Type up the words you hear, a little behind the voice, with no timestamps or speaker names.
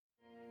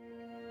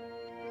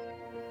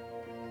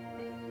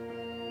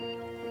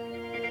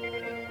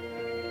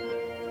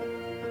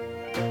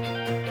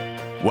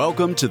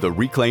Welcome to the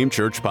Reclaim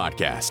Church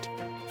podcast.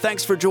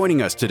 Thanks for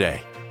joining us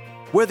today.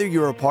 Whether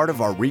you're a part of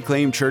our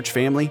Reclaim Church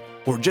family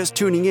or just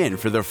tuning in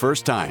for the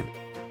first time,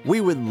 we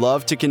would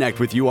love to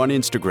connect with you on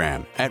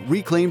Instagram at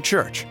Reclaim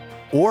Church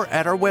or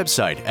at our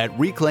website at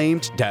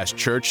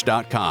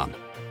reclaimed-church.com.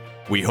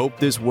 We hope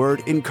this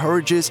word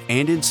encourages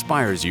and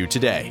inspires you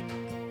today.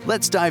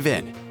 Let's dive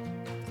in.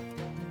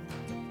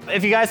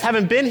 If you guys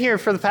haven't been here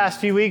for the past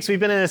few weeks, we've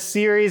been in a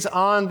series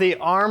on the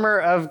armor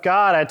of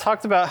God. I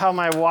talked about how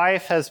my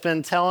wife has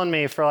been telling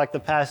me for like the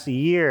past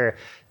year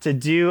to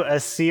do a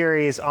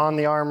series on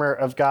the armor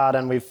of God,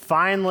 and we've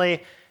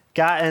finally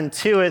gotten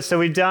to it. So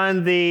we've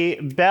done the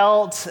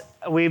belt,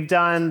 we've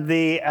done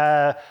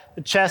the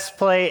chest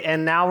plate,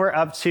 and now we're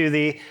up to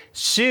the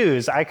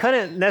shoes. I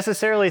couldn't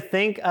necessarily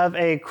think of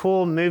a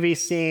cool movie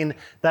scene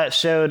that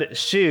showed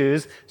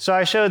shoes, so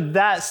I showed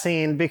that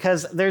scene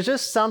because there's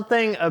just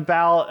something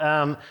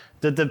about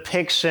the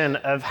depiction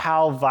of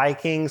how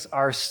Vikings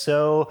are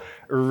so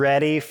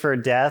ready for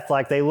death.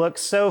 Like they look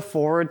so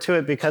forward to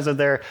it because of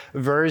their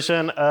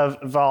version of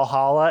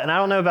Valhalla. And I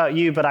don't know about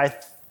you, but I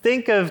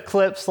think of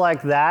clips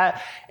like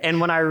that, and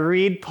when I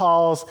read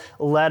Paul's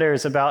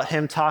letters about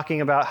him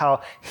talking about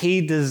how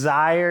he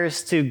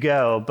desires to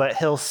go, but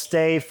he'll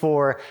stay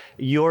for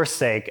your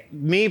sake.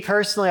 Me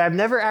personally, I've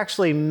never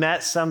actually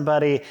met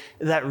somebody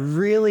that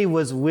really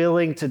was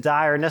willing to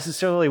die or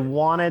necessarily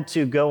wanted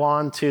to go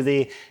on to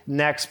the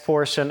next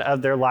portion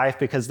of their life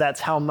because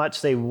that's how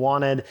much they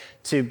wanted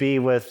to be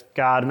with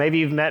God. Maybe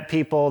you've met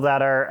people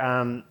that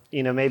are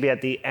maybe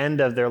at the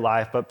end of their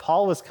life, but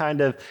Paul was kind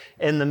of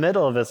in the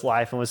middle of his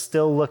life and was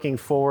still looking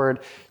forward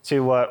to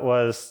what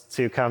was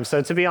to come.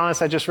 So to be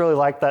honest, I just really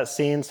liked that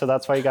scene, so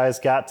that's why you guys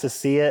got to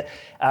see it.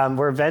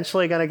 We're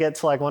eventually going to get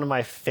to like one of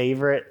my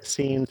favorite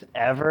scenes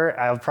ever.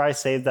 I'll probably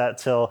save that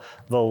till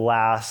the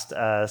last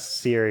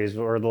series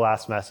or the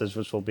last message,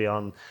 which will be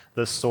on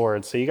the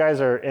sword. So you guys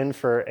are in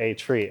for a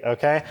treat,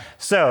 okay?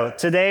 So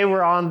today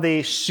we're on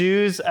the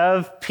shoes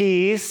of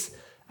peace.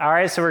 All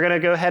right, so we're going to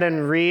go ahead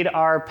and read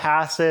our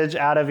passage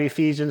out of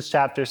Ephesians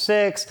chapter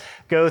 6,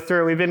 go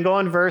through it. We've been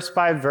going verse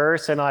by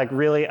verse and like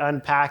really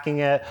unpacking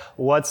it.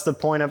 What's the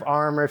point of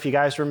armor? If you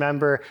guys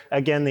remember,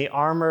 again, the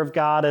armor of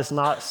God is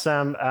not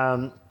some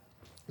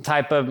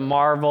type of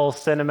Marvel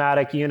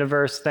cinematic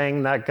universe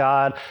thing that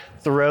God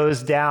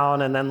throws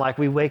down, and then like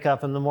we wake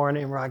up in the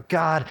morning and we're like,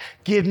 God,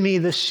 give me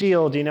the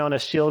shield, and a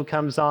shield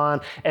comes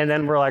on, and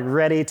then we're like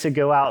ready to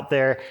go out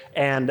there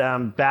and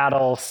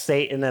battle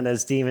Satan and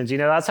his demons.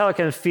 That's how it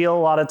can feel a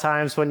lot of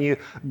times when you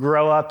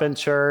grow up in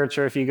church,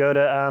 or if you go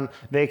to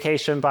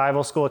vacation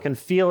Bible school, it can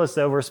feel as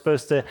though we're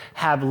supposed to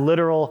have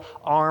literal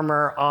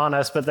armor on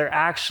us, but they're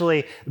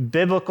actually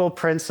biblical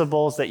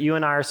principles that you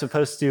and I are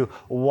supposed to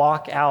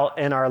walk out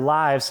in our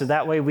lives, so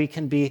that way we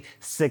can be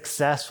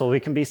successful. We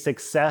can be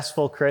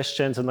successful Christians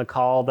in the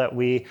call that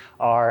we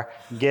are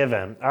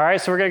given. All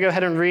right, so we're going to go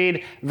ahead and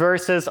read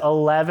verses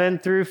 11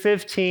 through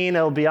 15.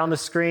 It'll be on the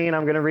screen.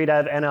 I'm going to read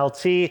out of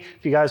NLT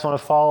if you guys want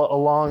to follow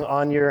along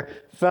on your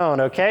phone.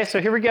 Okay, so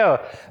here we go.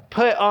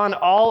 Put on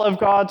all of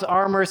God's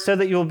armor so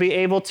that you'll be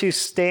able to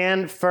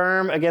stand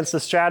firm against the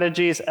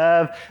strategies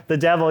of the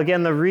devil.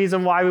 Again, the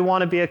reason why we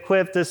want to be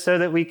equipped is so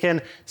that we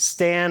can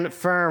stand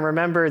firm.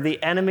 Remember,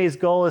 the enemy's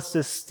goal is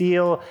to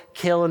steal,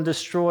 kill, and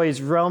destroy.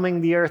 He's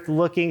roaming the earth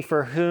looking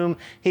for whom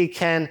he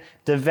can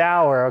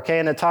devour, okay?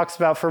 And it talks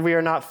about, for we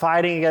are not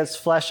fighting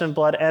against flesh and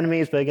blood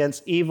enemies, but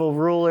against evil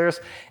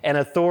rulers and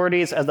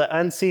authorities of the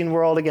unseen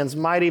world, against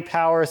mighty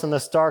powers in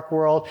this dark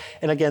world,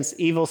 and against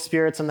evil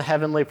spirits in the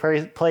heavenly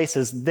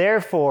places.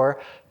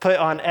 Therefore, put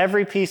on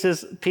every piece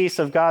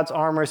of God's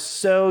armor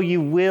so you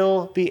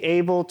will be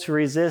able to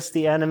resist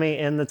the enemy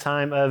in the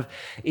time of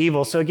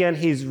evil. So again,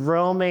 he's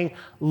roaming,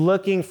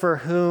 looking for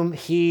whom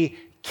he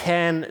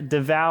can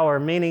devour,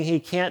 meaning he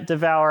can't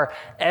devour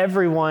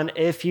everyone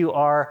if you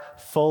are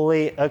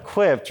fully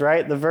equipped,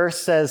 right? The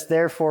verse says,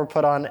 therefore,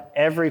 put on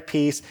every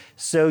piece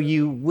so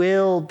you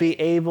will be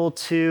able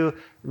to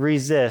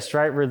resist,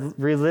 right?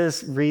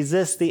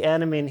 Resist the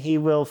enemy and he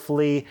will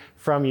flee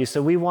from you.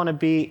 So we want to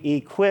be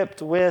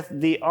equipped with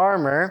the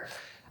armor.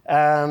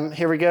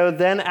 Here we go.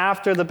 Then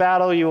after the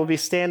battle, you will be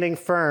standing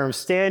firm.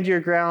 Stand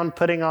your ground,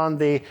 putting on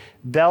the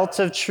belt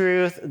of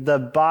truth, the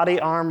body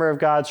armor of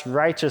God's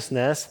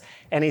righteousness.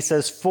 And he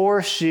says,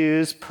 for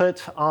shoes,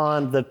 put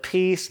on the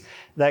peace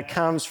that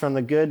comes from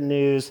the good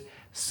news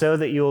so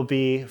that you will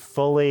be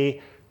fully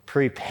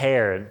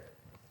prepared.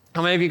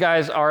 How many of you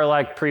guys are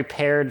like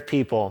prepared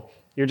people?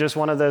 You're just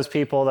one of those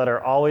people that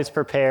are always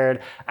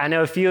prepared. I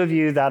know a few of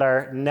you that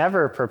are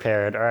never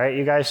prepared, all right?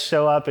 You guys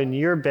show up and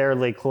you're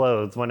barely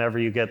clothed whenever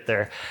you get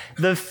there.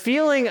 The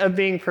feeling of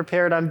being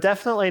prepared, I'm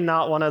definitely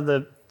not one of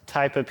the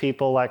type of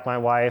people like my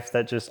wife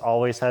that just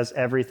always has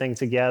everything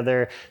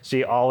together.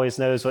 She always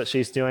knows what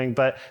she's doing.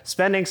 But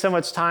spending so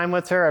much time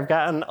with her, I've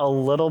gotten a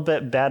little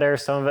bit better.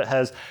 Some of it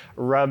has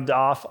rubbed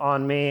off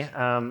on me.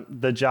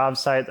 The job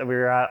site that we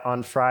were at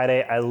on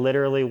Friday, I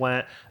literally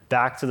went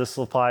back to the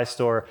supply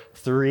store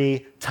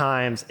 3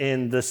 times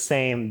in the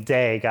same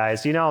day,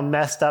 guys. You know how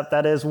messed up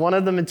that is? One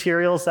of the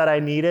materials that I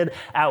needed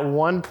at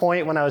one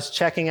point when I was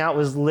checking out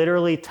was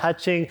literally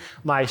touching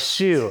my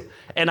shoe.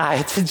 And I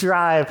had to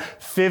drive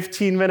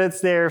 15 minutes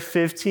there,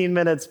 15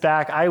 minutes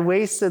back. I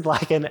wasted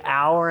like an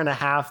hour and a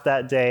half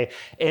that day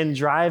in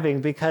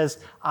driving because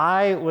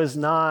I was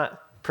not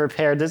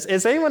prepared.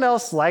 Is anyone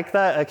else like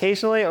that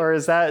occasionally, or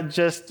is that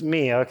just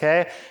me?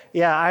 Okay.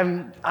 Yeah,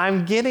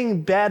 I'm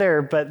getting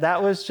better, but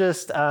that was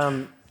just,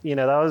 that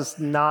was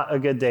not a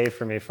good day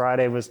for me.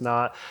 Friday was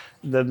not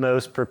the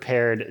most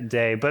prepared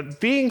day, but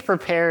being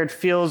prepared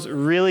feels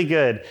really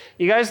good.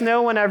 You guys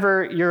know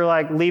whenever you're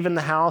like leaving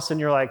the house and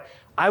you're like,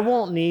 I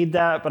won't need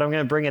that, but I'm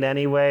going to bring it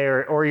anyway.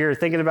 Or you're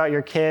thinking about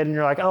your kid and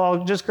you're like, oh,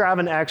 I'll just grab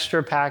an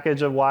extra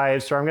package of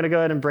wipes, or I'm going to go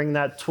ahead and bring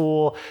that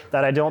tool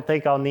that I don't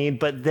think I'll need,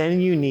 but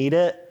then you need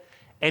it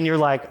and you're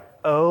like,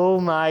 oh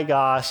my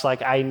gosh,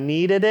 like I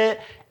needed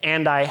it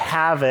and I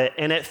have it.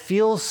 And it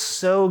feels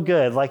so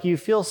good. Like you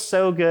feel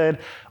so good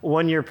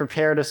when you're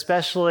prepared,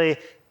 especially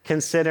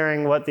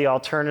considering what the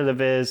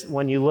alternative is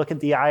when you look at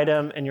the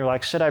item and you're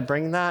like, should I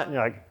bring that? And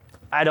you're like,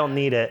 I don't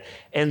need it.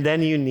 And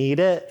then you need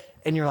it.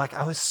 And you're like,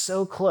 I was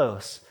so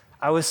close.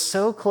 I was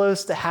so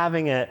close to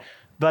having it,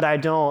 but I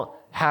don't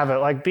have it.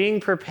 Like being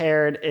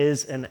prepared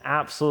is an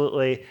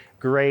absolutely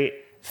great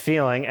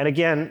feeling. And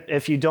again,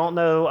 if you don't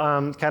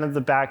know kind of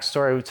the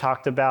backstory, we've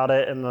talked about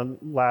it in the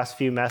last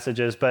few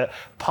messages, but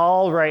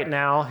Paul right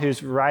now,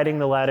 who's writing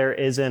the letter,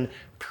 is in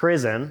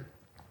prison.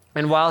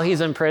 And while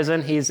he's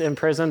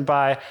imprisoned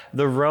by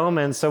the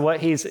Romans. So what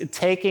he's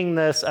taking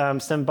this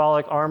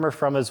symbolic armor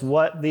from is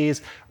what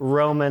these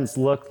Romans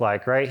looked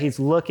like, right? He's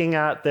looking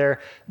at their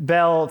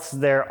belts,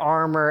 their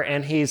armor,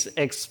 and he's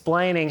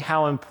explaining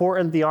how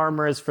important the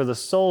armor is for the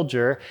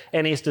soldier.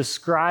 And he's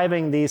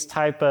describing these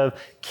type of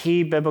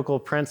key biblical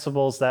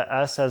principles that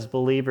us as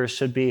believers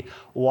should be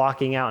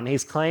walking out. And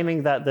he's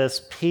claiming that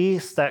this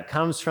peace that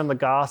comes from the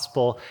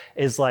gospel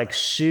is like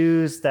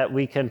shoes that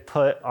we can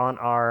put on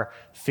our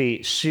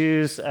feet,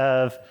 shoes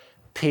of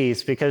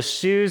peace, because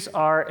shoes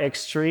are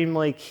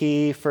extremely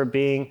key for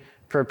being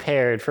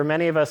prepared. For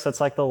many of us, that's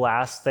like the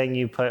last thing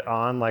you put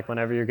on, like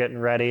whenever you're getting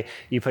ready,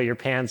 you put your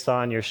pants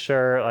on, your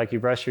shirt, like you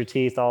brush your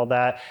teeth, all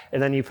that,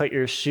 and then you put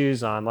your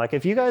shoes on. Like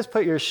if you guys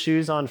put your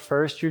shoes on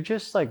first, you're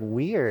just like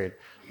weird.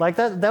 Like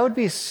that would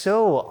be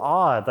so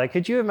odd. Like,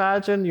 could you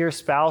imagine your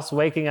spouse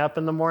waking up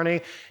in the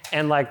morning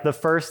and like the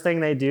first thing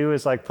they do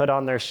is like put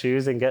on their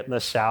shoes and get in the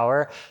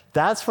shower?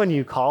 That's when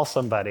you call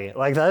somebody.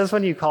 Like that is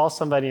when you call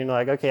somebody and you're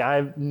like, okay,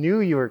 I knew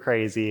you were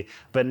crazy,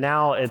 but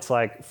now it's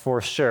like for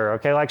sure.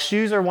 Okay, like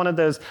shoes are one of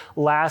those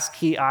last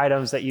key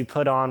items that you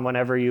put on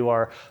whenever you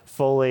are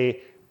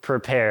fully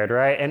prepared,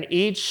 right? And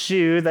each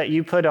shoe that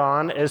you put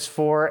on is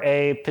for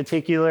a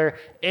particular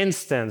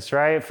instance,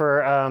 right?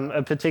 For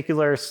a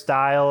particular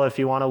style, if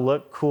you want to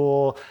look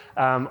cool,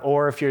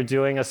 or if you're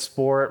doing a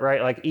sport,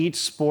 right? Like each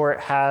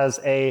sport has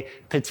a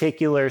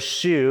particular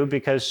shoe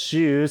because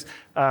shoes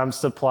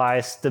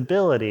supply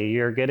stability.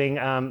 You're getting,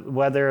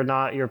 whether or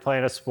not you're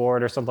playing a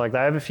sport or something like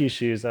that. I have a few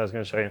shoes that I was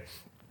going to show you.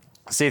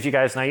 See if you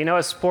guys know. You know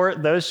what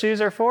sport those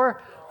shoes are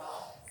for?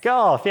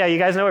 Golf. Yeah, you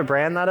guys know what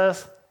brand that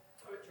is?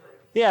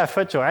 Yeah,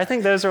 FootJoy. I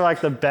think those are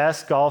like the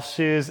best golf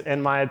shoes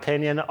in my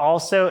opinion.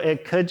 Also,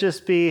 it could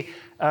just be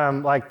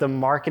like the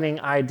marketing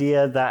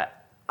idea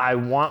that I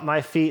want my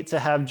feet to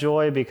have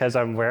joy because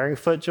I'm wearing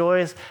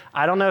FootJoys.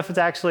 I don't know if it's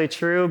actually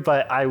true,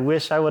 but I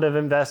wish I would have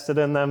invested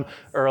in them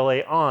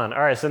early on.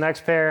 All right, so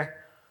next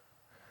pair.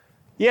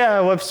 Yeah,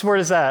 what sport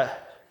is that?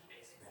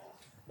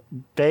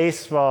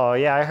 Baseball.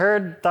 Yeah,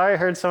 thought I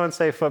heard someone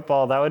say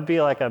football. That would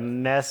be like a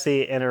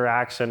messy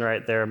interaction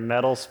right there.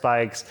 Metal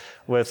spikes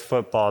with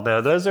football. No,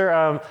 those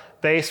are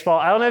baseball.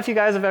 I don't know if you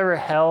guys have ever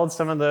held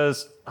some of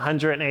those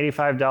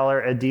 $185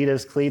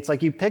 Adidas cleats.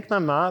 Like you pick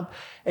them up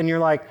and you're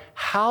like,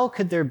 how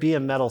could there be a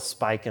metal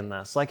spike in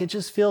this? Like it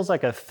just feels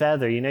like a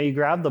feather. You know, you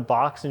grab the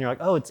box and you're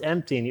like, oh, it's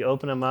empty. And you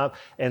open them up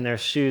and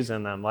there's shoes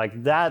in them.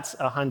 Like that's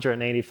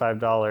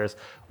 $185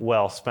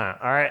 well spent.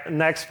 All right,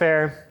 next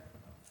pair.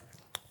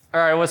 All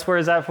right, what sport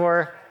is that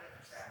for?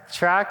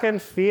 Track and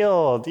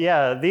field.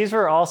 Yeah, these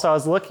were also, I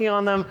was looking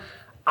on them.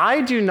 I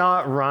do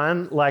not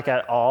run like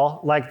at all.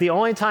 Like the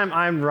only time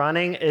I'm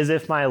running is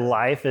if my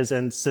life is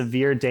in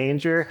severe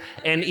danger.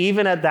 And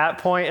even at that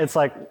point, it's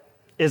like,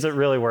 is it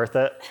really worth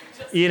it?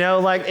 You know,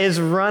 like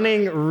is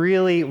running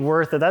really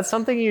worth it? That's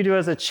something you do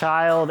as a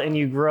child and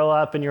you grow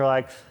up and you're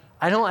like,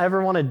 I don't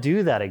ever want to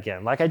do that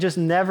again. Like I just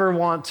never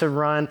want to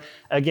run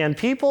again.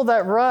 People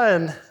that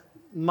run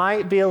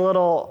might be a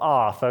little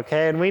off,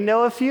 okay? And we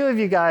know a few of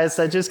you guys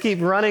that just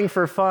keep running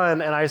for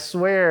fun, and I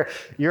swear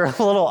you're a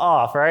little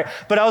off, right?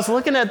 But I was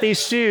looking at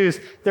these shoes,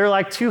 they're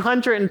like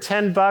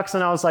 $210,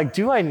 and I was like,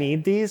 do I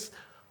need these?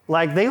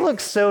 Like, they look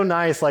so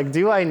nice, like,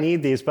 do I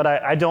need these? But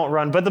I don't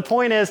run. But the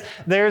point is,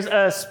 there's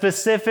a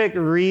specific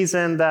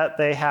reason that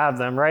they have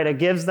them, right? It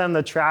gives them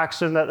the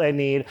traction that they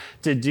need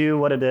to do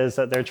what it is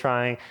that they're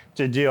trying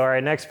to do. All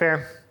right, next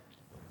pair.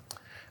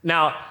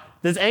 Now,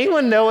 Does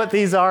anyone know what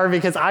these are?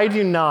 Because I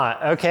do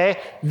not, okay?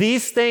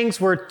 These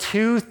things were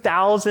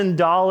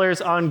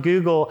 $2,000 on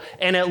Google,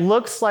 and it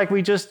looks like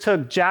we just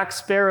took Jack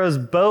Sparrow's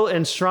boat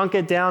and shrunk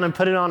it down and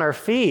put it on our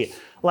feet.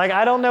 Like,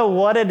 I don't know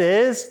what it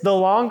is. The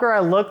longer I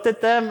looked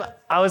at them,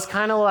 I was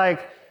kind of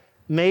like,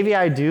 maybe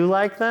I do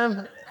like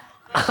them.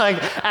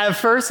 Like, at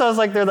first I was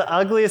like, they're the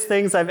ugliest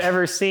things I've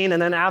ever seen. And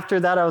then after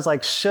that, I was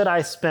like, should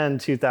I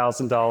spend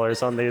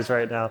 $2,000 on these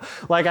right now?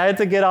 Like, I had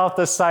to get off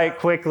the site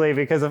quickly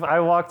because if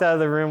I walked out of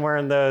the room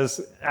wearing those,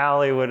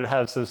 Allie would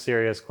have some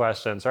serious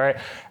questions, all right?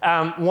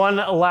 One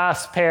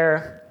last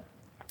pair.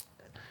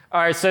 All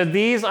right, so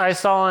these I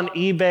saw on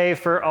eBay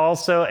for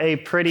also a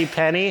pretty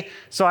penny.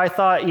 So I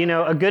thought,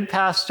 a good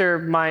pastor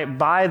might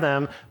buy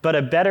them, but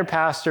a better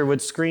pastor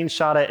would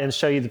screenshot it and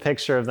show you the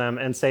picture of them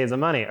and save the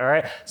money, all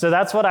right? So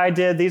that's what I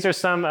did. These are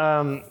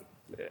some,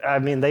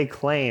 they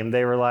claim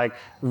they were like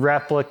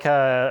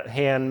replica,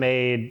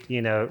 handmade,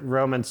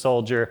 Roman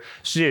soldier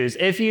shoes.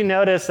 If you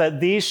notice that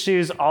these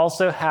shoes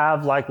also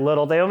have like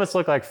they almost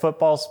look like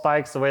football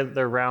spikes the way that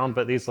they're round,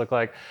 but these look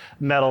like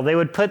metal. They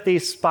would put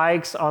these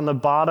spikes on the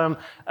bottom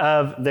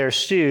of their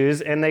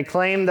shoes, and they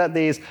claim that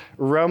these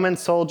Roman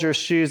soldier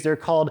shoes, they're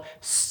called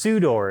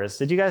sudors.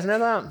 Did you guys know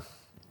that?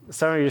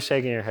 Some of you are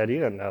shaking your head. You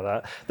didn't know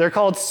that. They're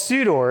called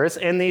sudors,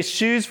 and these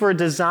shoes were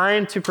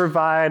designed to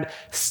provide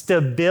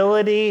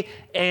stability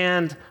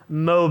and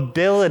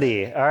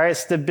mobility. All right,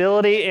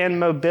 stability and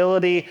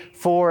mobility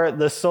for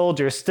the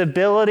soldiers.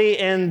 Stability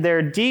in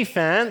their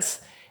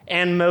defense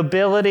and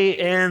mobility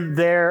in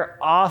their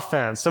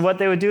offense. So what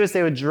they would do is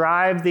they would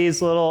drive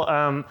these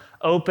little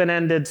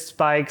open-ended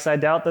spikes. I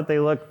doubt that they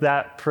look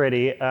that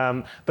pretty,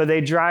 but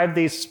they drive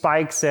these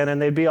spikes in,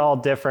 and they'd be all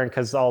different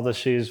because all the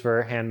shoes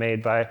were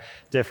handmade by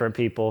different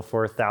people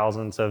for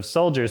thousands of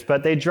soldiers.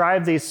 But they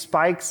drive these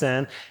spikes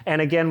in, and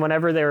again,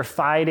 whenever they were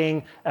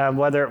fighting,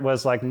 whether it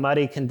was like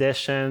muddy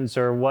conditions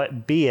or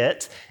what be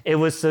it, it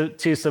was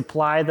to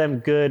supply them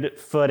good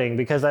footing,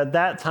 because at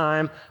that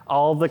time,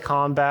 all the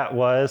combat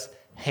was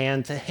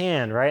hand to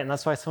hand, right? And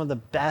that's why some of the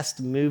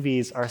best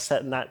movies are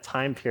set in that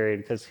time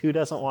period, because who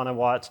doesn't want to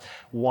watch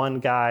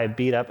one guy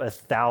beat up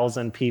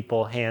 1,000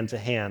 people hand to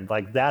hand?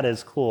 Like, that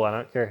is cool. I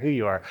don't care who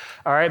you are.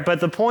 All right.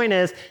 But the point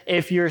is,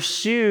 if your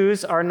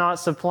shoes are not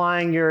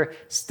supplying your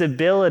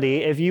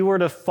stability, if you were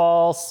to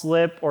fall,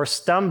 slip, or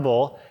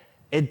stumble,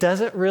 it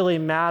doesn't really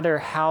matter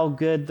how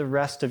good the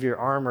rest of your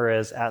armor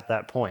is at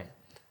that point.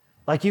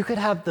 Like, you could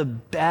have the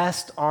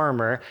best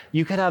armor,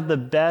 you could have the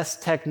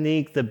best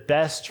technique, the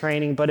best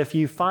training, but if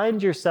you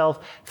find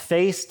yourself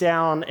face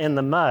down in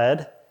the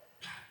mud,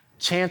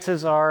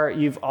 chances are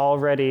you've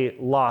already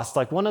lost.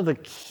 Like, one of the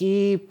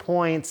key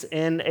points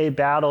in a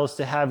battle is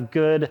to have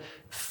good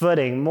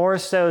footing, more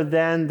so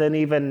then than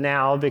even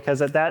now,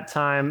 because at that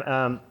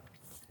time,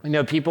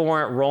 people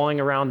weren't rolling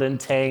around in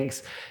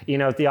tanks.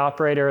 If the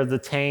operator of the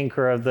tank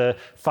or of the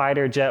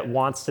fighter jet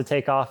wants to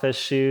take off his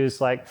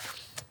shoes,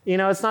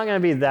 it's not going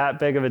to be that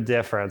big of a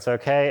difference,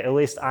 okay? At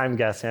least I'm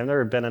guessing. I've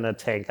never been in a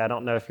tank. I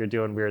don't know if you're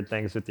doing weird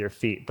things with your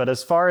feet. But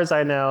as far as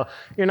I know,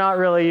 you're not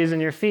really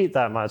using your feet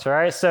that much, all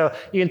right? So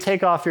you can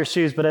take off your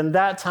shoes. But in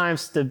that time,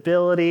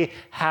 stability,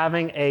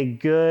 having a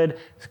good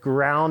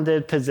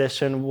grounded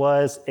position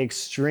was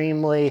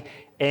extremely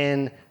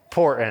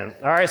important.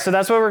 All right, so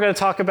that's what we're going to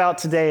talk about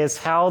today, is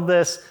how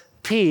this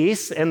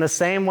peace, in the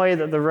same way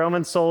that the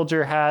Roman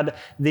soldier had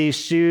these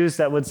shoes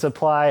that would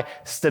supply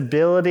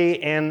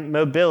stability and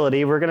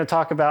mobility, we're going to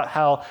talk about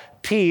how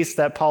peace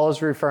that Paul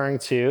is referring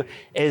to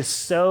is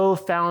so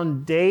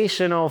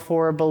foundational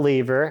for a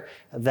believer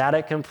that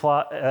it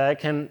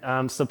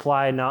can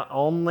supply not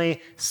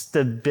only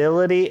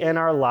stability in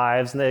our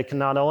lives, and that it can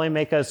not only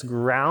make us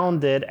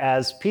grounded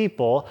as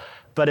people,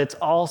 but it's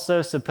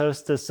also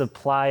supposed to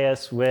supply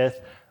us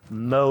with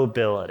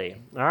mobility.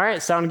 All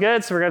right, sound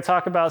good? So we're going to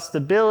talk about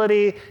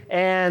stability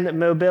and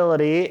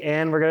mobility,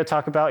 and we're going to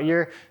talk about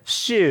your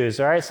shoes.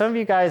 All right, some of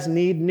you guys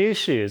need new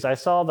shoes. I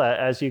saw that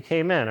as you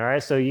came in. All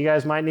right, so you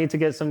guys might need to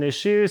get some new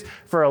shoes.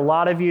 For a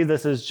lot of you,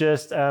 this is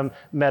just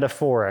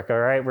metaphoric. All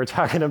right, we're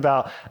talking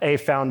about a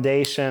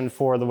foundation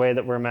for the way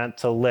that we're meant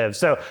to live.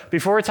 So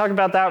before we talk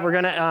about that, we're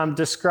going to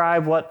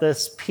describe what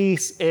this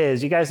peace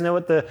is. You guys know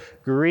what the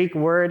Greek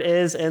word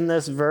is in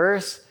this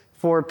verse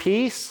for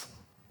peace?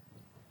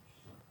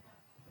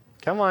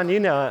 Come on, you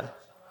know it.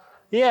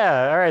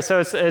 Yeah, all right, so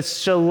it's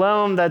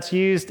shalom that's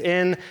used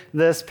in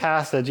this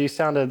passage. You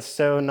sounded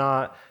so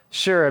not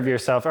sure of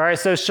yourself. All right,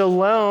 so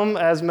shalom,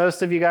 as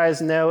most of you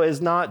guys know,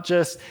 is not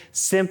just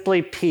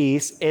simply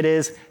peace. It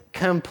is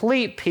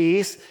complete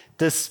peace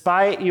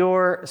despite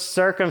your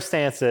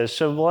circumstances.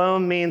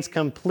 Shalom means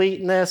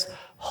completeness,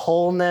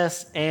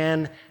 wholeness,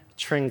 and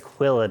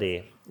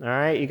tranquility. All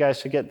right, you guys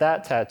should get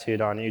that tattooed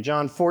on you.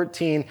 John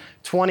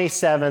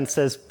 14:27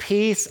 says,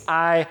 "Peace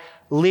I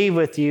leave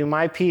with you,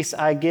 my peace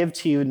I give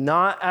to you,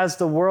 not as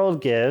the world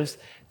gives,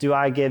 do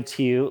I give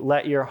to you.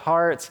 Let your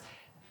hearts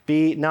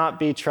not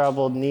be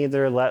troubled,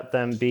 neither let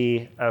them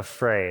be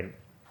afraid."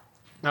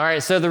 All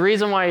right, so the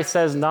reason why he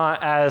says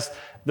not as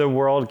the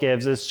world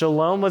gives. Is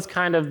shalom was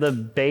kind of the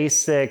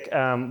basic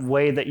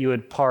way that you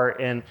would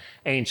part in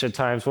ancient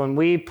times. When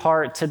we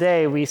part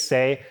today, we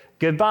say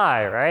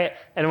goodbye, right?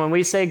 And when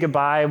we say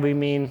goodbye, we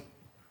mean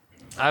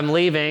I'm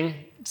leaving.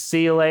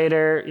 See you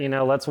later.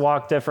 Let's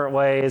walk different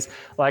ways.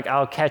 Like,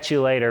 I'll catch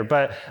you later.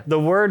 But the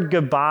word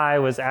goodbye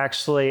was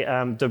actually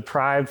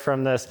deprived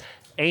from this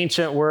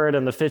ancient word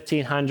in the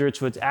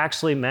 1500s, which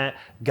actually meant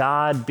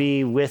God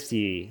be with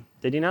ye.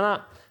 Did you know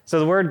that? So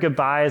the word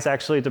goodbye is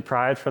actually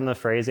deprived from the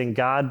phrasing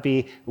God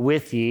be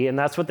with ye. And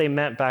that's what they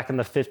meant back in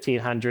the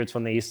 1500s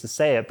when they used to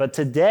say it. But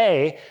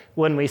today,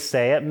 when we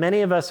say it,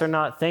 many of us are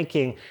not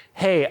thinking,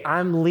 hey,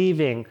 I'm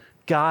leaving.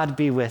 God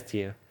be with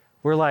you.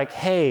 We're like,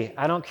 hey,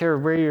 I don't care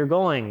where you're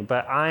going,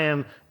 but I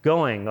am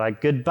going,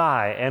 like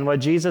goodbye. And what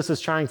Jesus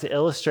is trying to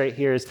illustrate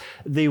here is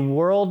the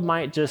world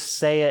might just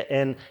say it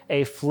in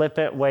a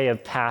flippant way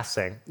of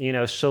passing,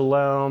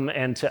 shalom.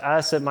 And to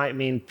us, it might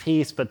mean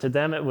peace, but to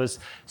them, it was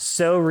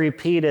so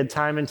repeated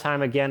time and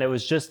time again. It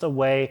was just a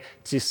way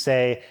to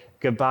say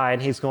goodbye.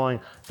 And he's going,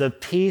 the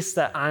peace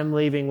that I'm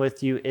leaving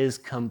with you is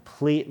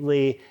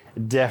completely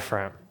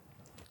different.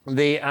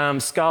 The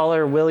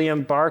scholar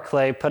William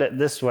Barclay put it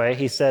this way.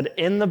 He said,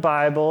 in the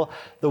Bible,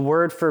 the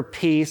word for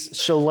peace,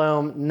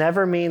 shalom,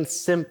 never means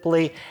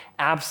simply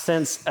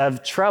absence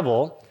of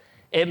trouble.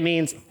 It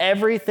means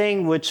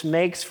everything which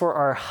makes for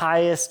our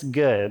highest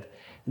good.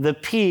 The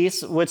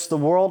peace which the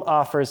world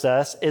offers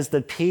us is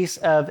the peace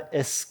of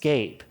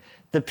escape,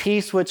 the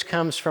peace which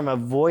comes from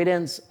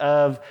avoidance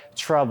of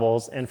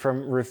troubles and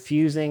from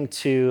refusing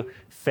to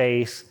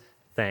face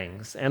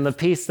things. And the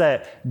peace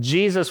that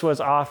Jesus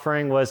was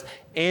offering was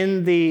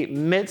in the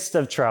midst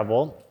of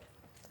trouble,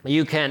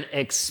 you can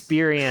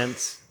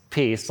experience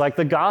peace. Like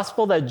the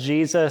gospel that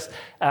Jesus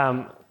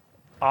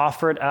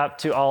offered up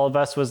to all of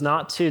us was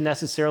not to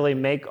necessarily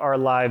make our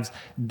lives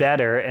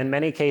better. In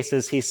many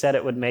cases, he said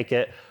it would make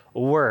it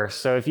worse.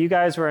 So if you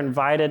guys were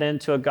invited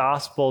into a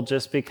gospel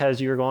just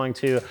because you're going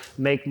to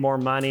make more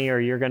money or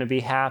you're going to be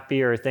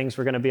happy or things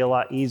were going to be a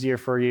lot easier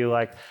for you,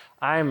 like,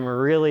 I'm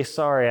really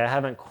sorry, I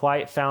haven't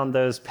quite found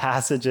those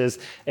passages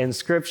in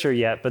Scripture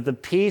yet. But the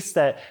peace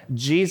that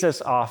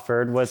Jesus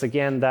offered was,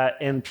 again,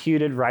 that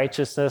imputed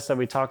righteousness that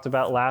we talked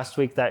about last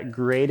week, that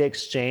great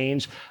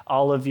exchange,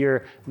 all of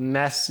your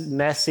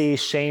messy,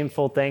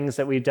 shameful things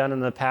that we've done in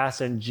the past,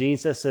 and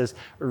Jesus'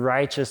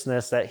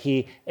 righteousness that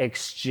he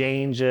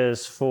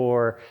exchanges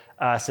for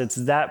us. It's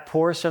that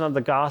portion of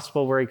the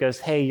gospel where he goes,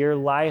 hey, your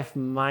life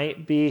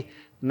might be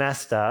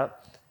messed up.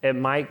 It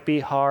might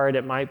be hard,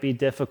 it might be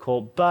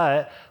difficult,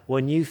 but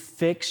when you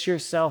fix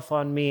yourself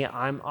on me,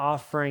 I'm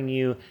offering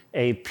you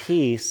a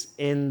peace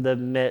in the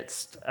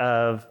midst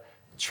of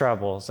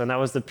troubles. And that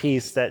was the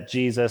peace that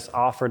Jesus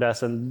offered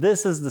us. And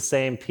this is the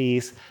same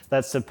peace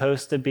that's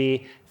supposed to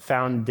be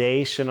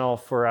foundational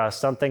for us,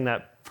 something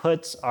that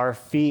puts our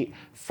feet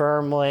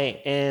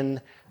firmly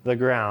in the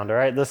ground, all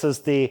right? This is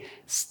the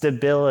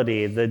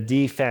stability, the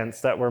defense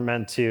that we're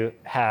meant to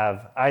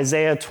have.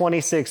 Isaiah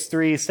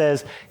 26:3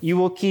 says, you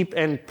will keep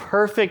in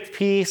perfect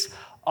peace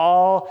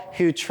all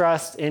who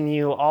trust in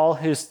you, all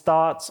whose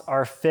thoughts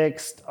are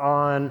fixed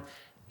on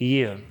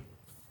you.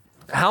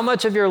 How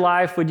much of your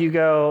life would you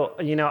go,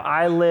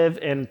 I live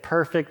in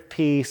perfect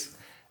peace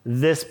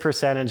this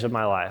percentage of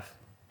my life?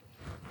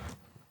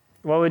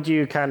 What would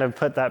you kind of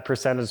put that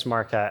percentage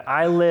mark at?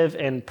 I live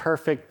in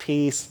perfect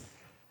peace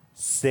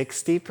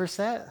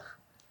 60%,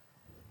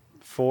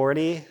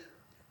 40,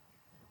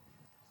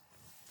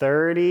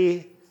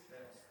 30,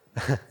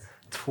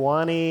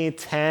 20,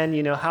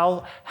 10,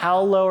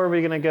 how low are we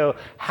going to go?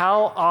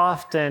 How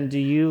often do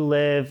you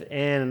live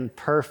in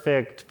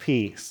perfect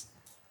peace?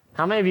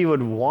 How many of you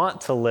would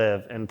want to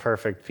live in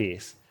perfect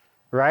peace?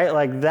 Right?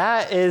 Like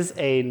that is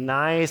a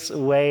nice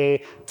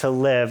way to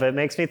live. It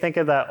makes me think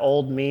of that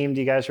old meme.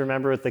 Do you guys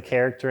remember with the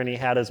character and he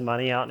had his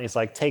money out and he's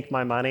like, take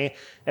my money.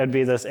 It would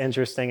be this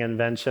interesting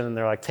invention. And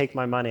they're like, take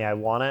my money. I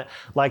want it.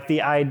 Like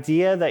the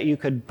idea that you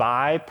could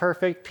buy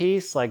perfect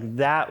peace, like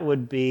that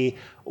would be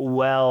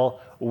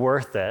well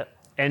worth it.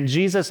 And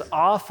Jesus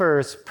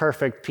offers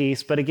perfect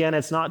peace, but again,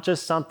 it's not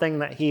just something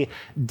that he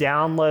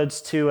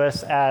downloads to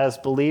us as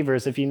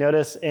believers. If you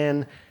notice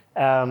in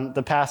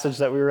the passage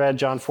that we read,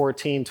 John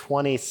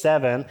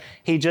 14:27,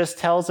 he just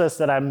tells us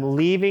that I'm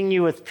leaving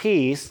you with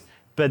peace,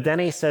 but then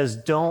he says,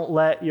 don't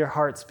let your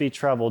hearts be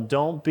troubled.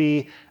 Don't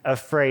be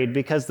afraid,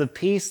 because the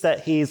peace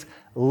that he's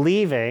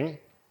leaving,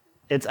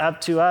 it's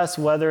up to us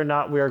whether or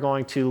not we are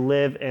going to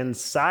live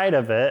inside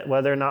of it,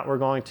 whether or not we're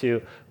going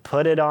to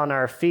put it on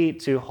our feet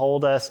to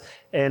hold us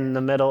in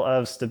the middle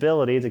of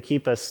stability, to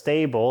keep us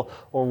stable,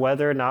 or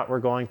whether or not we're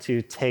going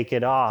to take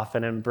it off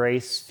and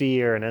embrace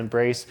fear and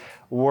embrace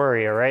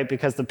worry, all right?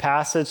 Because the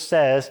passage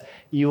says,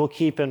 you will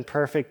keep in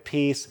perfect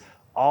peace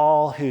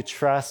all who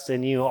trust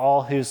in you,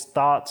 all whose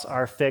thoughts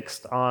are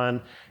fixed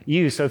on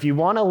you. So if you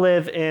want to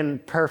live in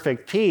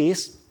perfect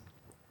peace,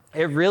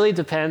 it really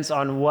depends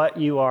on what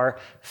you are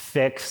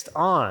fixed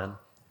on.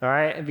 All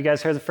right, have you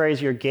guys heard the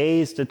phrase, your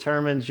gaze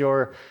determines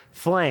your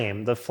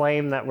flame, the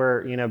flame that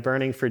we're,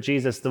 burning for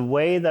Jesus, the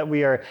way that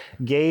we are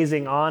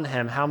gazing on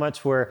him, how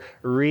much we're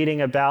reading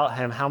about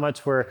him, how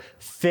much we're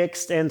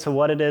fixed into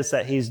what it is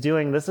that he's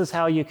doing. This is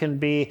how you can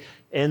be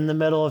in the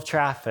middle of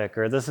traffic,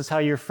 or this is how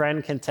your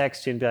friend can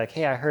text you and be like,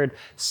 hey, I heard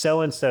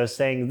so-and-so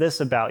saying this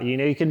about you.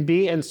 You can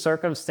be in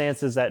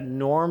circumstances that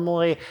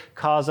normally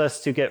cause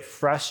us to get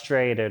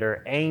frustrated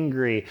or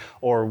angry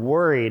or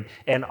worried,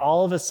 and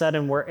all of a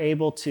sudden we're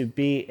able to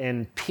be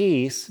in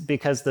peace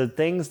because the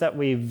things that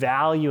we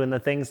value and the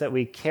things that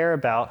we care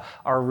about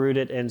are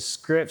rooted in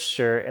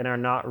Scripture and are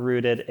not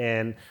rooted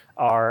in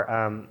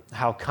our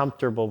how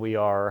comfortable we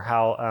are, or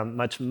how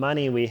much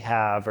money we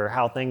have, or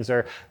how things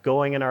are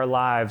going in our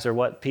lives, or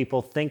what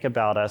people think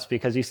about us.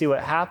 Because you see, what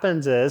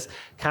happens is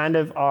kind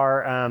of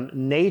our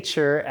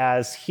nature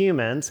as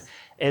humans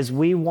is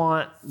we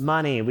want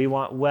money, we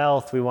want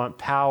wealth, we want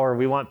power,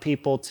 we want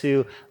people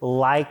to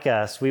like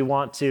us, we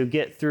want to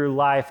get through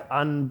life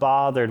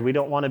unbothered, we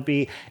don't want to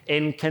be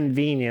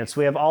inconvenienced.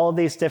 We have all of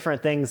these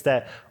different things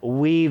that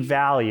we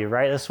value,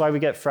 right? That's why we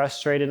get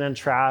frustrated in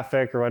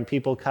traffic, or when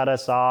people cut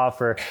us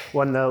off, or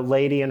when the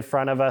lady in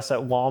front of us at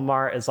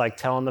Walmart is like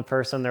telling the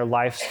person their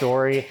life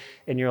story,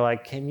 and you're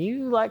like, can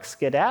you like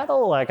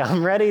skedaddle? Like,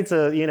 I'm ready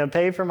to,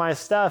 pay for my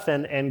stuff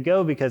and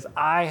go, because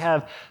I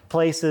have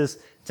places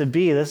to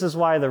be. This is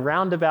why the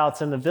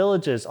roundabouts in the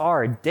villages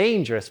are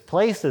dangerous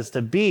places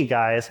to be,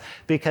 guys,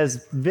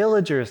 because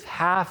villagers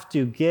have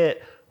to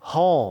get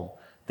home.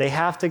 They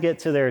have to get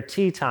to their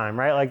tea time,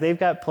 right? Like, they've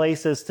got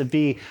places to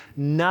be.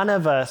 None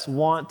of us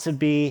want to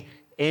be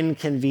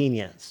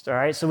inconvenienced, all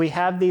right? So we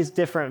have these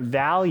different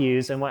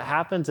values, and what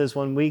happens is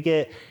when we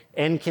get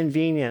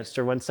inconvenienced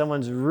or when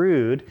someone's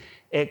rude,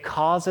 it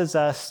causes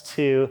us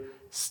to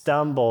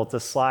stumble, to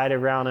slide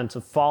around, and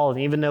to fall. And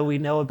even though we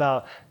know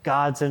about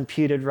God's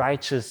imputed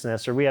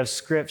righteousness, or we have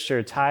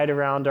Scripture tied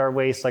around our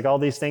waist, like all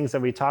these things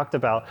that we talked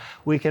about,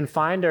 we can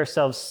find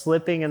ourselves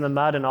slipping in the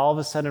mud, and all of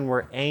a sudden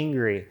we're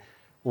angry,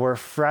 we're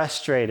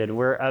frustrated,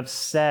 we're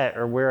upset,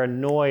 or we're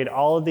annoyed.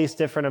 All of these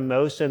different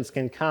emotions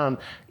can come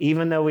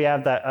even though we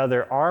have that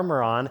other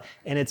armor on,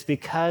 and it's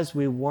because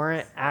we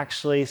weren't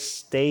actually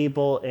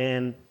stable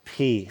in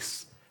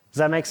peace. Does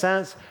that make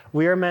sense?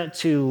 We are meant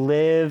to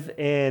live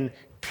in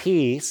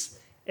peace,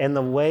 and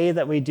the way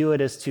that we do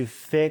it is to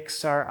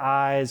fix our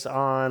eyes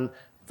on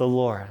the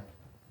Lord.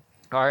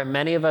 All right,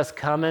 many of us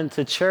come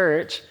into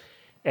church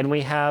and we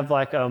have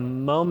like a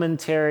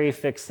momentary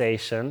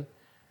fixation,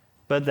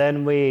 but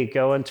then we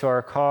go into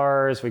our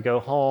cars, we go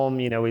home,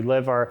 we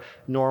live our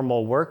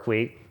normal work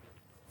week,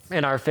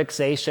 and our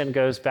fixation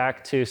goes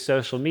back to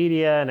social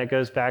media, and it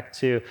goes back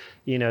to,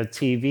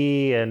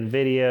 TV and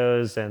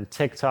videos and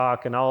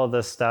TikTok and all of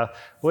this stuff,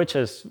 which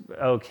is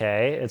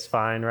okay. It's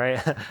fine, right?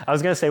 I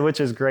was going to say, which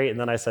is great. And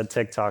then I said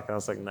TikTok, and I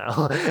was like,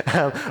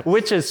 no,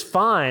 which is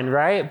fine,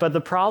 right? But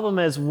the problem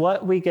is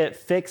what we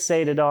get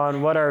fixated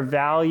on, what our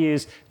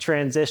values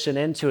transition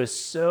into, is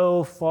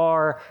so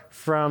far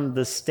from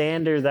the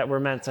standard that we're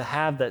meant to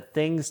have that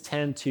things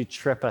tend to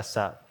trip us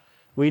up.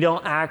 We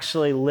don't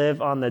actually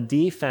live on the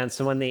defense.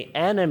 And when the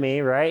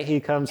enemy, right,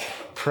 he comes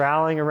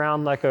prowling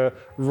around like a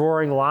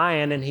roaring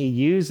lion, and he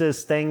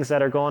uses things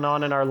that are going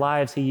on in our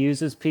lives. He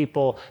uses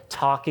people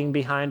talking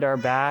behind our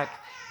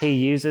back. He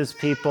uses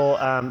people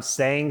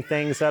saying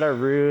things that are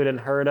rude and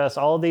hurt us,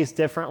 all these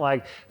different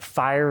like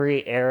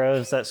fiery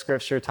arrows that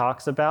Scripture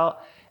talks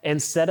about.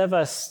 Instead of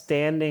us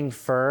standing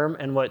firm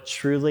in what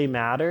truly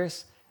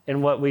matters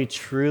and what we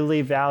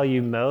truly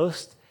value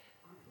most,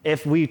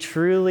 if we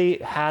truly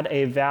had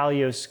a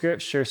value of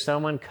Scripture,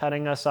 someone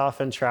cutting us off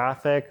in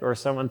traffic or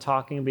someone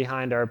talking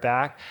behind our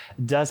back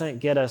doesn't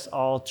get us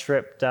all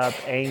tripped up,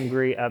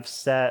 angry,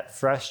 upset,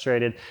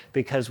 frustrated,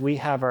 because we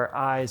have our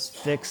eyes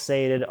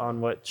fixated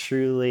on what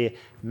truly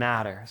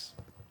matters.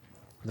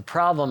 The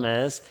problem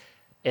is,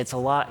 it's a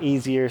lot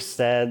easier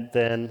said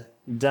than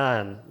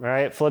done,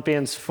 right?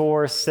 Philippians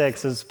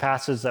 4:6 is a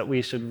passage that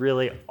we should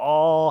really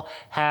all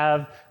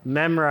have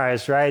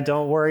memorized, right?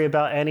 Don't worry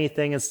about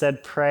anything.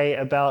 Instead, pray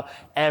about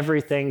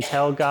everything.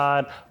 Tell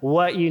God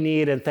what you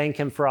need and thank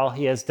Him for all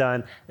He has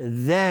done.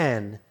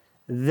 Then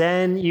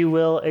you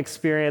will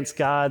experience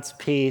God's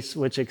peace,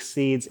 which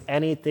exceeds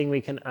anything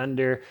we can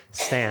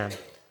understand.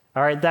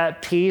 All right,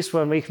 that peace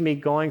when we can be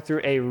going through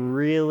a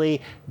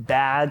really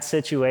bad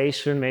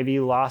situation, maybe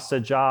you lost a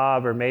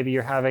job, or maybe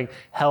you're having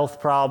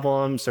health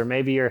problems, or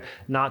maybe you're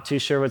not too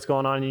sure what's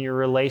going on in your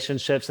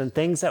relationships, and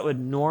things that would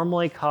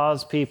normally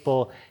cause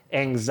people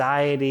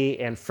anxiety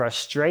and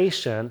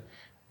frustration.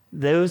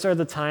 Those are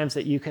the times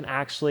that you can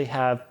actually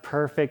have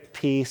perfect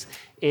peace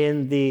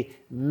in the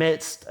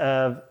midst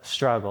of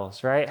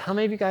struggles, right? How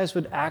many of you guys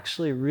would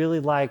actually really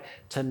like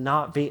to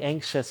not be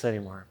anxious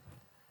anymore?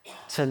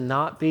 To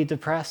not be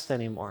depressed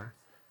anymore?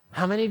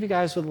 How many of you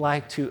guys would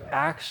like to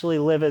actually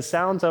live, it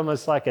sounds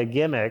almost like a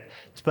gimmick,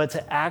 but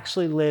to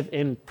actually live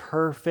in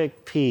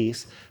perfect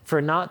peace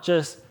for not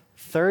just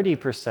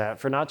 30%,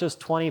 for not just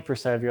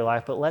 20% of your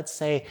life, but let's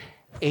say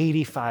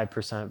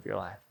 85% of your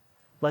life?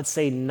 let's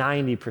say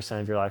 90%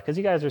 of your life, because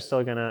you guys are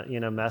still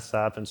gonna, mess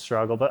up and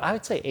struggle, but I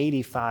would say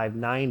 85,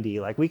 90,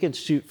 like we can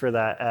shoot for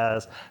that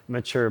as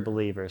mature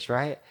believers,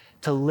 right?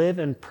 To live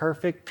in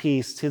perfect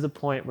peace to the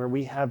point where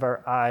we have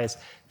our eyes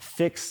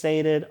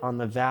fixated on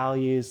the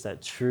values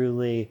that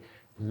truly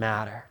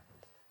matter.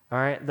 All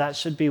right, that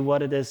should be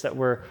what it is that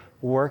we're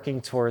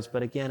working towards.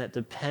 But again, it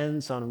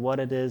depends on what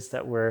it is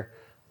that we're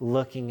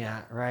looking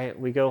at, right?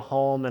 We go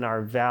home and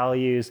our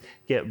values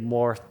get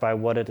morphed by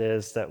what it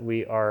is that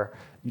we are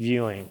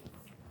viewing.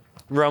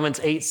 Romans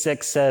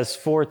 8:6 says,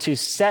 "For to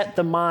set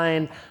the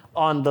mind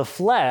on the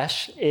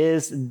flesh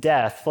is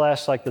death,"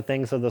 flesh like the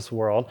things of this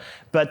world,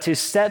 "but to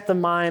set the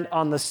mind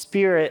on the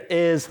spirit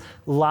is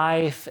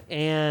life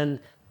and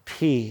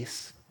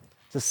peace."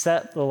 To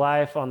set the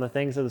life on the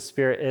things of the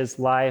spirit is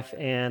life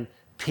and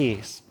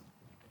peace.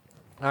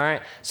 All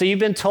right, so you've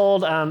been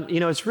told,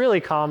 it's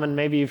really common,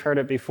 maybe you've heard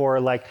it before,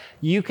 like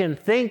you can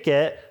think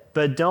it,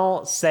 but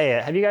don't say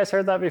it. Have you guys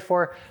heard that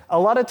before? A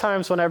lot of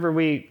times whenever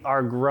we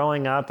are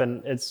growing up,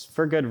 and it's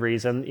for good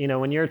reason,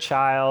 when you're a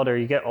child or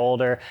you get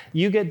older,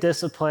 you get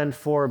disciplined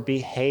for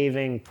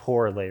behaving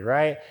poorly,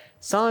 right?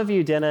 Some of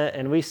you didn't,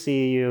 and we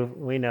see you,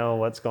 we know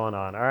what's going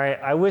on, all right?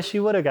 I wish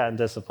you would have gotten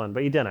disciplined,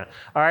 but you didn't,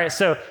 all right?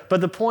 But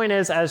the point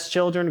is, as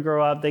children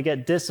grow up, they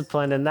get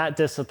disciplined, and that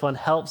discipline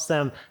helps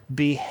them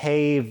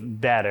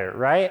behave better,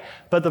 right?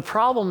 But the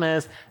problem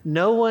is,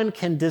 no one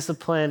can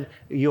discipline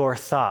your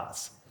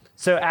thoughts.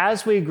 So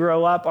as we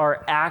grow up,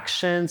 our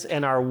actions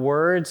and our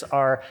words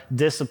are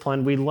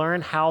disciplined. We learn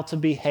how to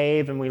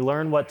behave, and we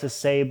learn what to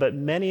say, but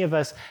many of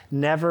us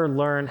never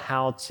learn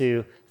how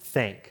to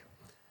think.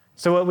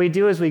 So what we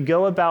do is we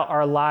go about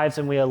our lives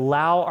and we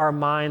allow our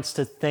minds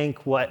to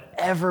think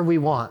whatever we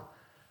want.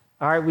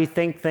 All right, we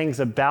think things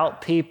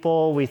about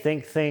people, we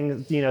think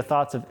things,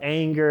 thoughts of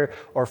anger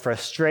or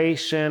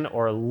frustration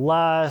or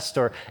lust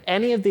or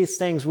any of these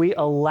things. We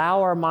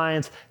allow our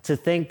minds to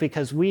think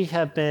because we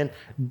have been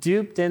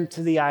duped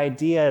into the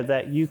idea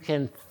that you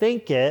can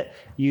think it,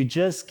 you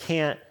just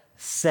can't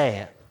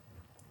say it.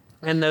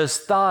 And those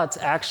thoughts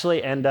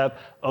actually end up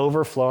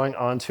overflowing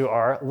onto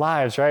our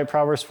lives, right?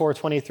 Proverbs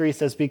 4:23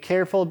 says, "Be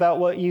careful about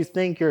what you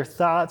think. Your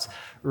thoughts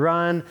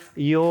run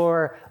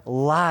your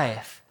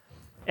life."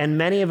 And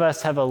many of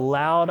us have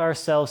allowed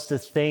ourselves to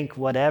think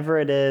whatever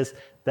it is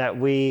that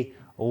we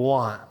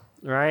want,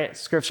 right?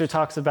 Scripture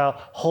talks about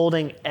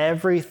holding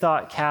every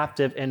thought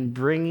captive and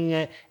bringing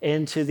it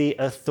into the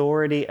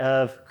authority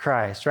of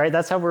Christ, right?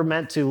 That's how we're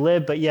meant to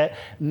live. But yet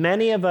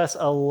many of us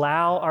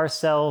allow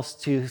ourselves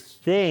to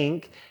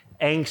think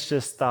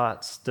anxious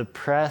thoughts,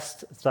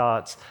 depressed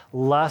thoughts,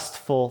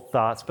 lustful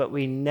thoughts, but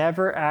we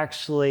never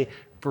actually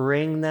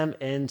bring them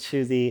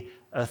into the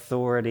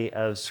authority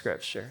of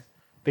Scripture.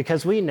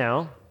 Because we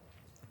know,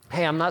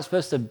 hey, I'm not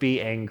supposed to be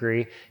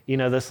angry.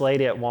 This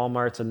lady at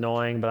Walmart's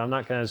annoying, but I'm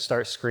not going to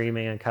start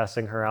screaming and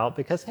cussing her out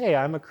because, hey,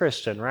 I'm a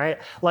Christian, right?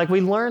 Like we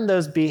learn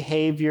those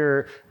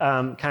behavior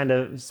kind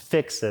of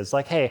fixes.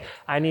 Like, hey,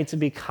 I need to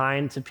be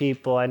kind to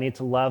people. I need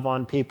to love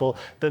on people.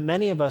 But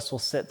many of us will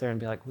sit there and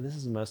be like, well, this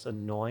is the most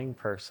annoying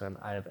person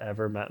I have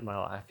ever met in my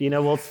life.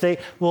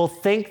 We'll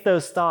think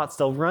those thoughts.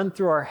 They'll run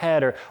through our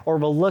head, or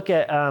we'll look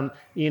at,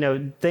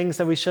 things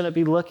that we shouldn't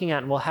be looking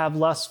at, and we'll have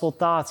lustful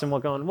thoughts, and we'll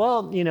go,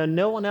 well,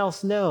 no one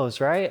else knows,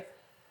 right?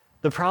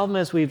 The problem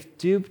is we've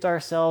duped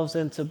ourselves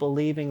into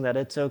believing that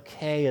it's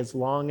okay as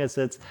long as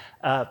it's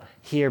up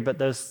here, but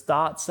those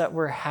thoughts that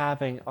we're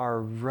having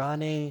are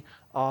running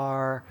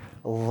our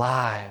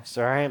lives,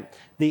 all right?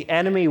 The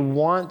enemy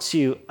wants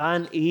you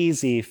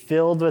uneasy,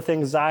 filled with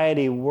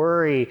anxiety,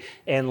 worry,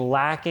 and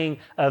lacking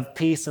of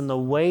peace, and the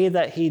way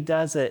that he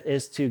does it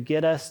is to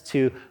get us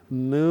to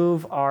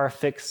move our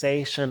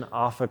fixation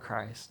off of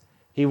Christ.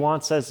 He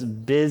wants us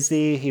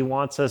busy. He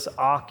wants us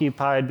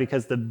occupied,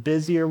 because the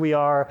busier we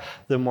are,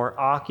 the more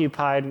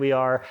occupied we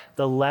are,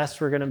 the less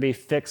we're going to be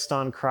fixed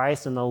on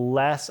Christ, and the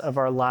less of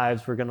our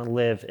lives we're going to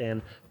live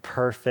in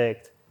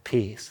perfect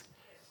peace.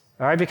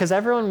 All right, because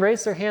everyone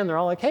raised their hand. They're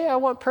all like, hey, I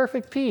want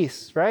perfect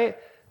peace, right?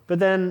 But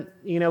then,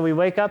 we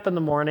wake up in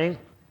the morning.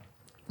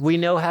 We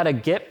know how to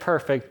get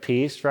perfect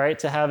peace, right?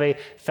 To have a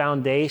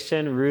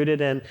foundation rooted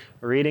in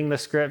reading the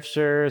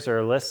scriptures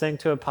or listening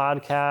to a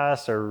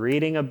podcast or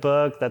reading a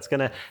book that's going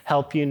to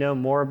help you know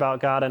more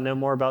about God and know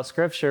more about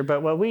scripture.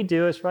 But what we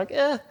do is we're like,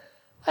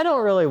 I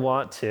don't really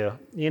want to.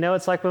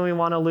 It's like when we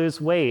want to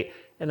lose weight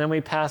and then we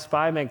pass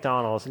by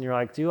McDonald's and you're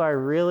like, do I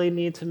really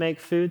need to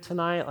make food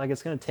tonight? Like,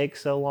 it's going to take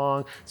so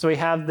long. So we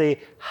have the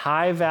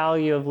high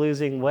value of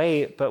losing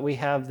weight, but we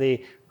have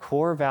the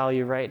core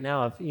value right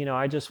now of,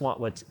 I just want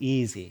what's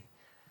easy.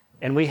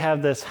 And we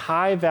have this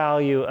high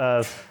value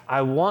of,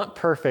 I want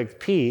perfect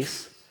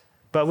peace,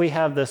 but we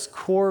have this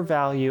core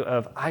value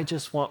of, I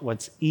just want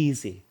what's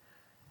easy.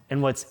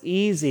 And what's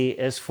easy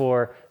is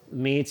for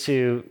me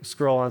to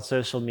scroll on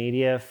social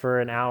media for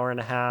an hour and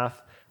a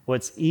half.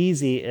 What's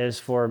easy is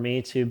for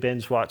me to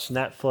binge watch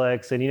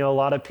Netflix. And a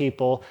lot of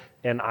people,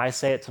 and I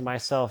say it to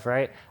myself,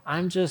 right?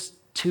 I'm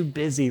just too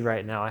busy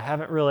right now. I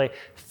haven't really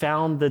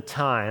found the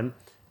time.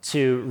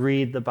 to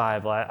read the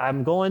Bible.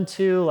 I'm going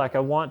to, like I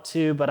want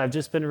to, but I've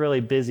just been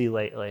really busy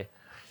lately.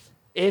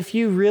 If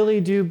you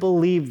really do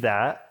believe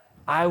that,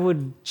 I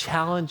would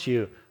challenge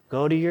you,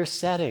 go to your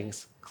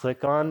settings,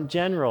 click on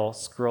general,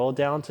 scroll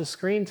down to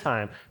screen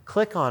time,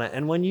 click on it.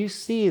 And when you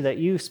see that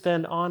you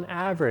spend on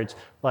average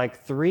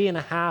like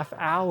 3.5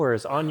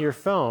 hours on your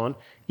phone,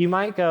 you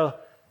might go,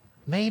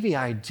 maybe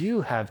I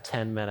do have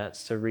 10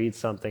 minutes to read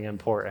something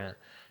important.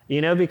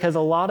 Because a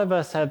lot of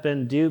us have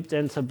been duped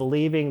into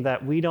believing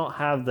that we don't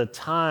have the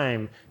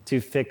time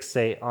to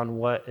fixate on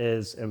what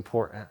is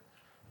important.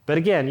 But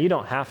again, you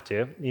don't have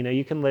to.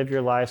 You can live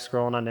your life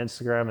scrolling on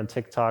Instagram and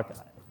TikTok.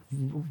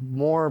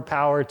 More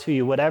power to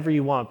you, whatever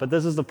you want. But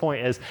this is the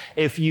point is,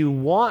 if you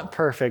want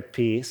perfect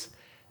peace,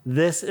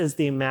 this is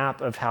the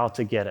map of how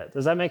to get it.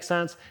 Does that make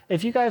sense?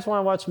 If you guys want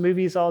to watch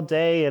movies all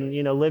day and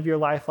live your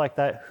life like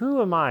that,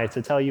 who am I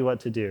to tell you what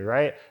to do,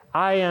 right?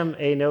 I am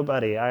a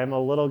nobody. I am a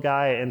little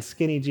guy in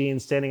skinny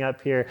jeans standing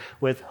up here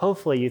with,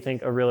 hopefully you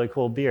think, a really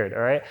cool beard,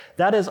 all right?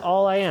 That is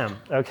all I am,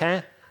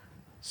 okay?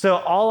 So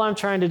all I'm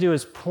trying to do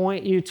is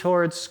point you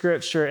towards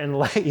Scripture and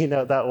let you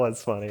know. That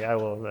was funny, I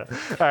will admit.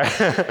 All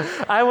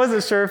right. I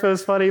wasn't sure if it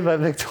was funny,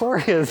 but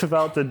Victoria is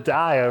about to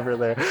die over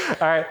there.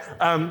 All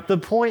right. The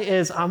point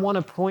is, I want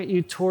to point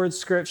you towards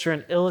Scripture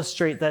and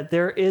illustrate that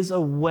there is a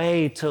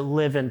way to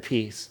live in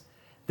peace.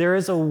 There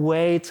is a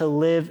way to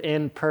live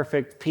in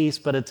perfect peace,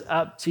 but it's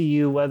up to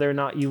you whether or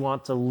not you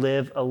want to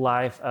live a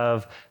life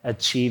of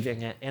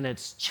achieving it, and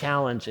it's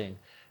challenging.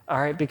 All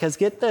right, because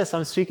get this,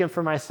 I'm speaking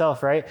for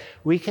myself, right?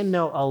 We can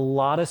know a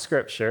lot of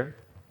Scripture.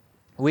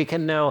 We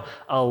can know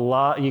a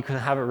lot. You can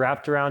have it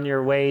wrapped around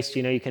your waist.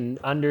 You can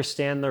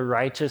understand the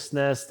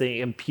righteousness,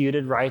 the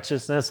imputed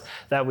righteousness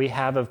that we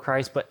have of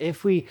Christ. But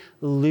if we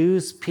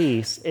lose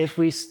peace, if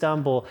we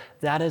stumble,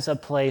 that is a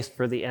place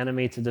for the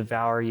enemy to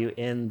devour you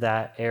in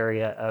that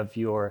area of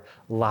your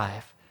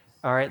life.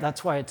 All right,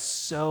 that's why it's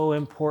so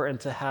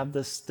important to have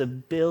the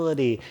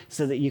stability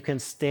so that you can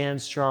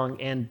stand strong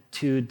and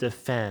to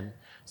defend.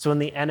 So when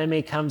the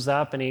enemy comes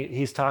up and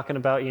he's talking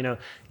about,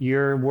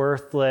 you're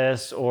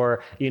worthless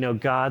or,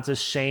 God's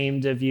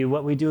ashamed of you,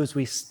 what we do is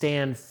we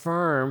stand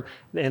firm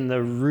in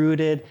the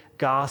rooted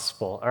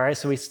gospel. All right,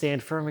 so we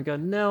stand firm and go,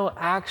 no,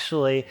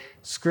 actually,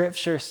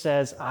 Scripture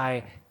says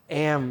I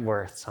am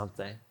worth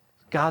something.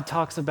 God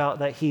talks about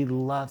that he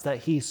loves, that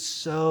he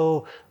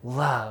so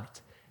loved.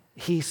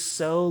 He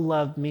so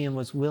loved me and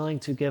was willing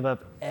to give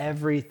up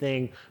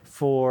everything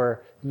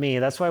for me.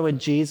 That's why when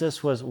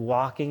Jesus was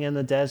walking in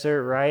the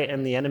desert, right,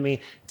 and the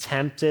enemy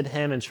tempted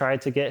him and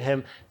tried to get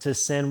him to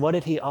sin, what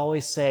did he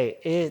always say?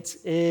 It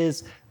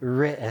is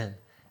written.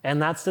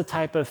 And that's the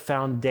type of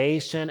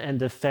foundation and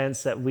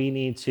defense that we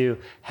need to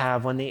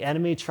have. When the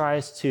enemy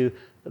tries to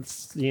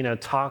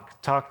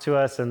talk to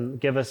us and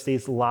give us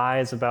these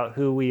lies about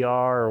who we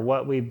are or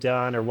what we've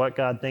done or what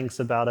God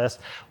thinks about us,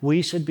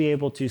 we should be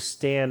able to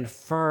stand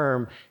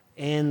firm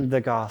in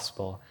the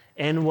gospel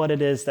and what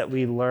it is that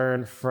we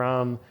learn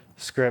from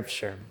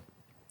Scripture.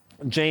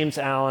 James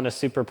Allen, a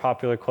super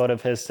popular quote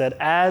of his, said,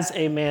 "As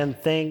a man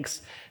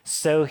thinks,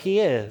 so he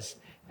is.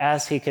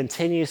 As he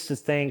continues to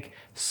think,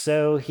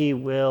 so he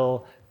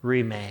will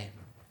remain."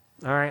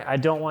 All right, I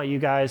don't want you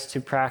guys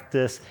to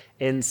practice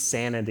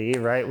insanity,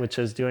 right, which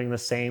is doing the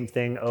same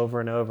thing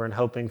over and over and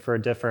hoping for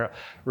a different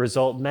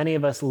result. Many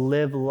of us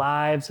live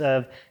lives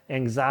of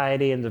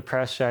anxiety and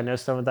depression. I know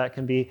some of that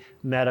can be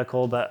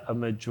medical, but a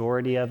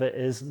majority of it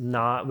is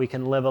not. We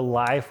can live a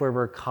life where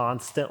we're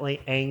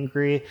constantly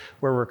angry,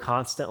 where we're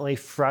constantly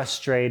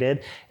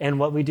frustrated, and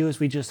what we do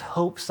is we just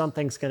hope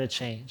something's going to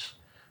change.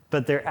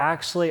 But there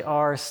actually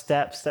are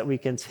steps that we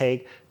can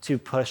take to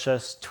push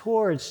us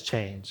towards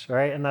change,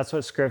 right? And that's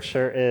what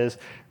Scripture is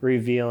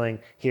revealing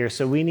here.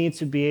 So we need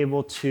to be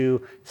able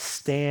to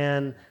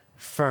stand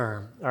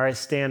firm, all right?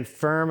 Stand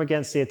firm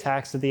against the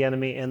attacks of the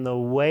enemy. And the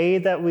way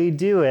that we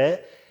do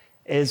it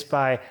is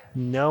by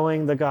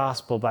knowing the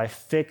gospel, by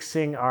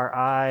fixing our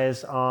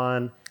eyes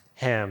on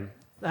him.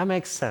 That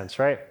makes sense,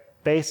 right?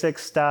 Basic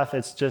stuff.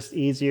 It's just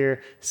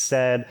easier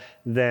said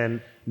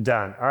than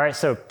done. All right,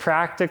 so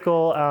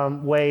practical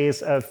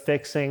ways of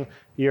fixing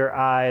your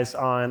eyes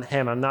on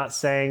him. I'm not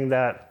saying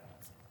that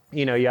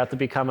you have to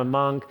become a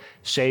monk,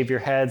 shave your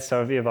head. Some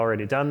of you have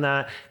already done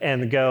that,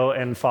 and go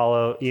and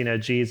follow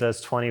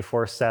Jesus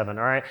 24/7.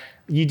 All right,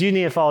 you do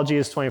need to follow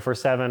Jesus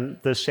 24/7.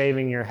 The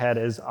shaving your head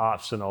is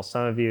optional.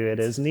 Some of you it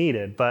is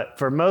needed, but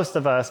for most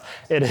of us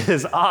it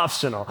is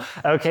optional.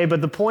 Okay, but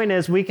the point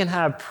is we can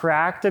have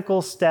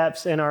practical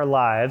steps in our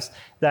lives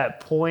that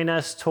point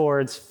us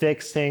towards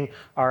fixing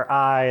our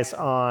eyes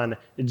on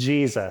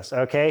Jesus.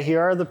 Okay,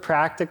 here are the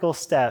practical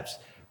steps: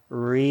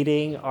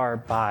 reading our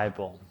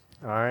Bible.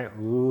 All right.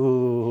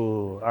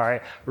 Ooh. All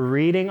right.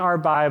 Reading our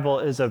Bible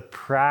is a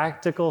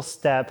practical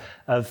step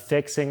of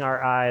fixing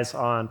our eyes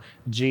on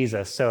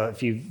Jesus. So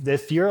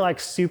if you're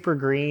like super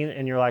green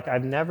and you're like,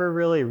 I've never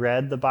really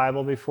read the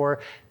Bible before,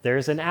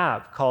 there's an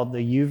app called the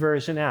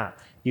YouVersion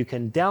app. You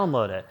can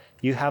download it.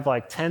 You have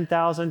like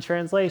 10,000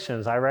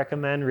 translations. I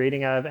recommend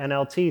reading out of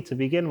NLT to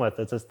begin with.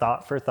 It's a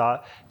thought for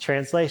thought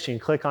translation.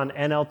 Click on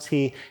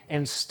NLT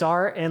and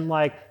start in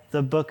like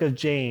the book of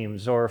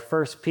James or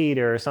 1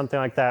 Peter or something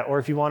like that. Or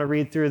if you want to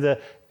read through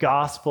the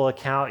gospel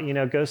account,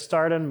 go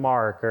start in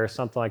Mark or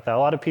something like that. A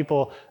lot of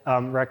people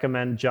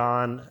recommend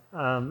John.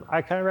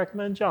 I kind of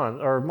recommend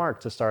John or Mark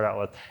to start out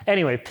with.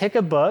 Anyway, pick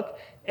a book.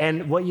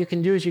 And what you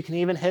can do is you can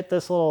even hit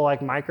this little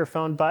like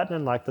microphone button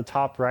in like the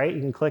top right.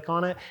 You can click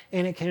on it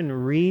and it can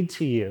read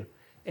to you.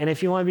 And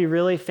if you want to be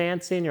really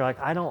fancy and you're like,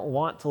 I don't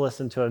want to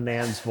listen to a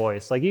man's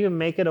voice, like you can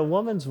make it a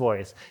woman's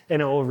voice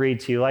and it will read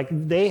to you. Like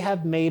they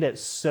have made it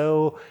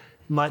so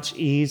much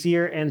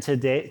easier in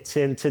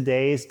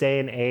today's day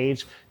and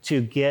age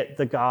to get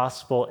the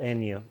gospel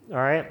in you. All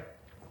right.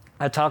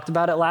 I talked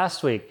about it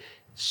last week.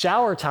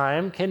 Shower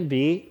time can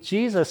be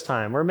Jesus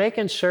time. We're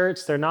making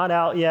shirts. They're not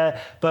out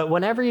yet. But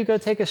whenever you go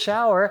take a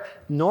shower,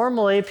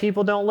 normally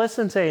people don't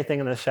listen to anything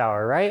in the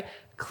shower, right?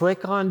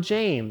 Click on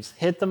James,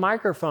 hit the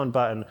microphone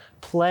button,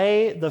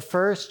 play the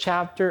first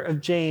chapter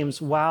of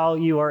James while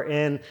you are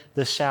in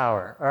the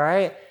shower, all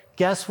right?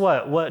 Guess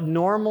what? What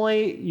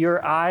normally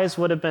your eyes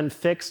would have been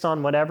fixed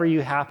on whatever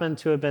you happen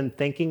to have been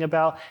thinking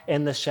about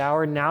in the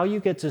shower, now you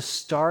get to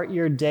start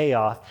your day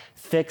off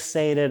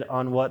fixated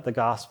on what the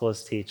gospel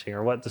is teaching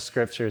or what the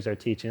scriptures are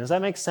teaching. Does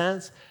that make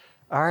sense?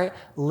 All right,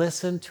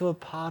 listen to a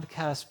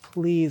podcast,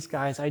 please,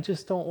 guys. I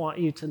just don't want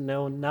you to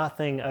know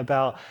nothing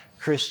about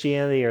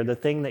Christianity or the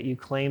thing that you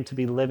claim to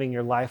be living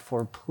your life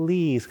for.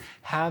 Please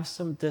have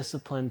some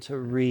discipline to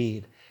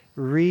read.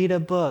 Read a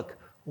book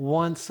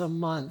once a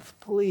month.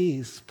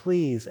 Please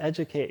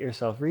educate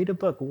yourself. Read a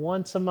book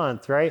once a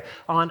month, right?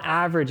 On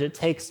average, it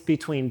takes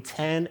between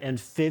 10 and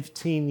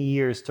 15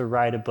 years to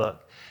write a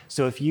book.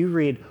 So if you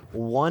read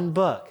one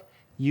book,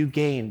 you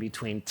gain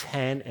between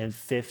 10 and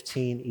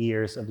 15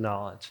 years of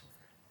knowledge.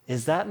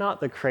 Is that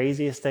not the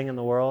craziest thing in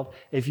the world?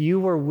 If you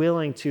were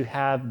willing to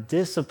have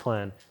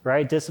discipline,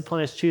 right?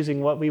 Discipline is choosing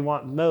what we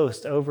want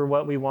most over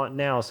what we want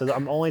now. So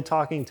I'm only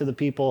talking to the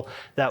people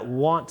that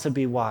want to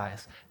be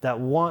wise, that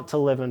want to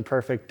live in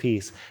perfect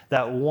peace,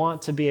 that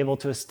want to be able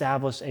to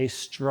establish a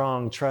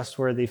strong,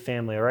 trustworthy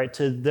family, all right?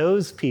 To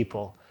those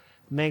people,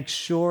 make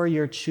sure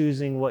you're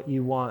choosing what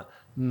you want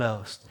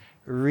most.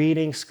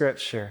 Reading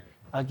scripture,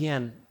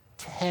 again,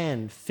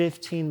 10,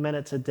 15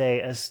 minutes a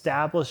day,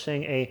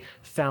 establishing a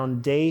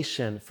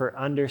foundation for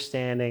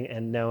understanding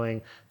and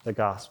knowing the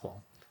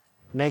gospel.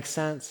 Make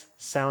sense?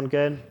 Sound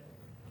good?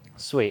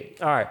 Sweet.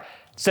 All right.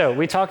 So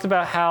we talked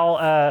about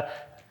how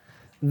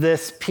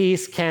this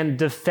peace can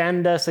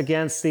defend us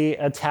against the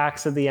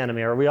attacks of the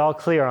enemy. Are we all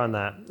clear on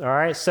that? All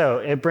right. So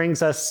it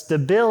brings us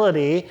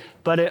stability,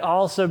 but it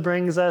also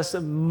brings us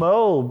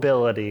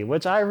mobility,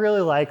 which I really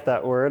like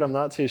that word. I'm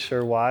not too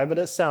sure why, but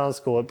it sounds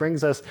cool. It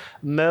brings us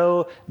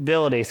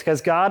mobility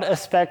because God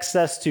expects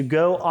us to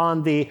go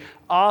on the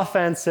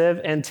offensive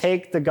and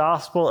take the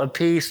gospel of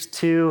peace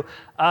to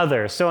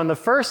others. So in the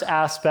first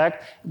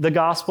aspect, the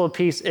gospel of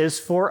peace is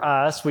for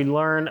us. We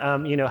learn,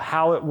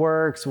 how it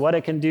works, what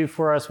it can do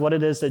for us, what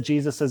it is that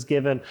Jesus has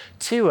given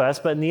to us.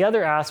 But in the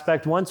other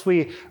aspect, once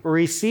we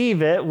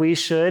receive it, we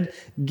should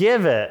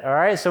give it. All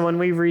right. So when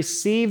we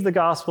receive the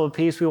gospel of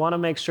peace, we want to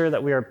make sure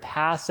that we are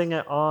passing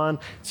it on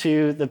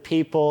to the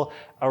people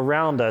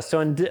around us. So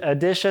in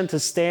addition to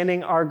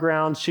standing our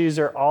ground, shoes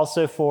are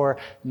also for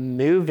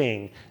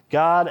moving.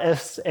 God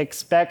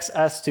expects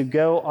us to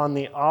go on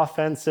the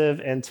offensive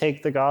and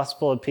take the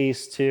gospel of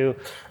peace to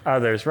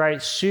others,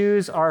 right?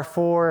 Shoes are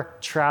for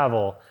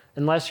travel.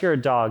 Unless you're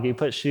a dog, you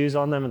put shoes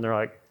on them and they're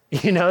like,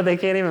 they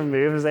can't even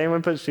move. Does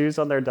anyone put shoes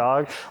on their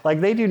dog?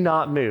 Like they do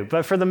not move.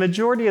 But for the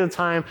majority of the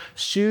time,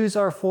 shoes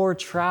are for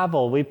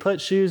travel. We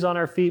put shoes on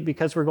our feet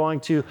because we're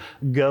going to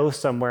go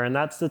somewhere. And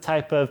that's the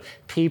type of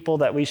people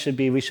that we should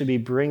be. We should be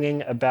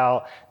bringing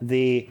about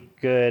the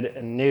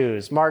good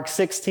news. Mark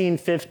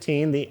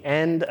 16:15, the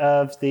end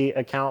of the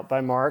account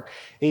by Mark,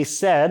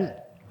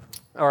 Jesus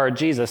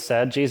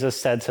said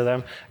to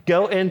them,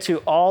 go into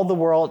all the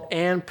world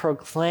and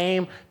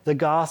proclaim the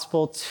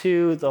gospel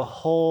to the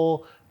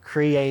whole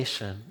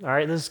creation. All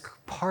right, this is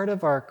part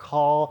of our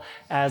call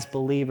as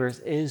believers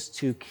is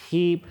to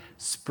keep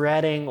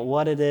spreading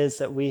what it is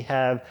that we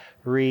have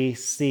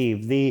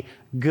received, the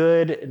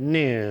good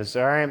news.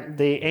 All right,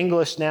 the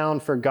English noun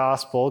for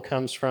gospel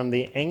comes from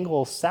the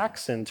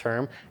Anglo-Saxon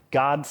term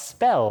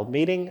Godspell,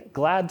 meaning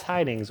glad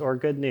tidings or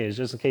good news.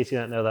 Just in case you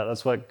don't know that,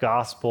 that's what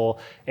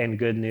gospel and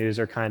good news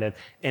are kind of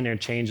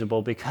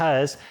interchangeable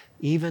because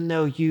even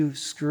though you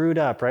screwed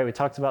up, right? We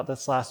talked about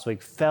this last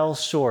week, fell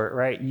short,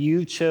 right?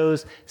 You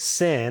chose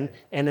sin,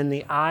 and in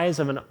the eyes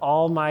of an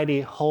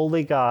almighty,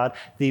 holy God,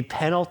 the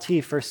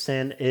penalty for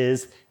sin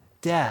is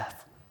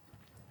death.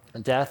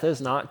 Death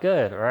is not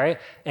good, all right?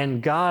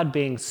 And God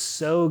being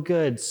so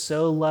good,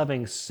 so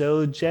loving,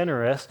 so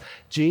generous,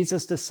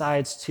 Jesus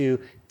decides to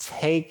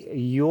take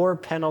your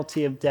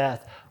penalty of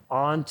death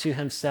onto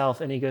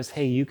himself. And he goes,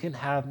 hey, you can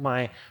have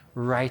my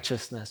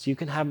righteousness. You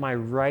can have my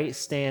right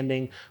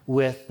standing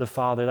with the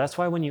Father. That's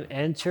why when you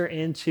enter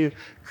into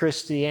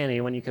Christianity,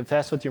 when you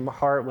confess with your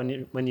heart,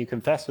 when you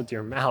confess with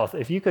your mouth,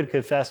 if you could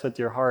confess with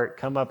your heart,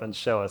 come up and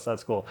show us.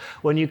 That's cool.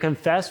 When you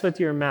confess with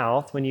your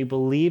mouth, when you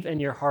believe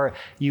in your heart,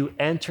 you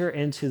enter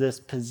into this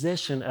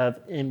position of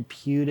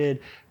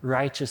imputed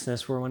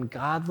righteousness, where when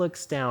God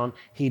looks down,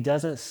 he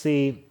doesn't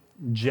see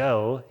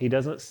Joe, he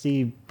doesn't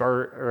see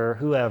Bert or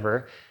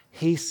whoever.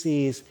 He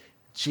sees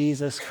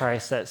Jesus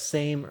Christ, that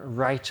same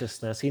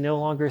righteousness. He no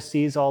longer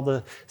sees all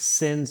the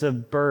sins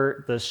of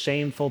Bert, the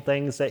shameful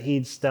things that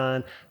he's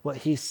done. What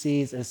he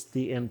sees is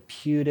the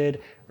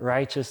imputed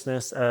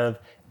righteousness of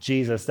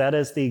Jesus. That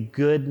is the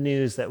good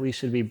news that we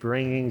should be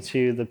bringing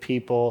to the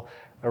people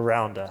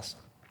around us.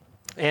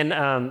 In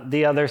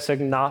the other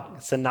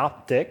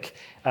synoptic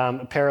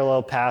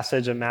parallel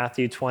passage in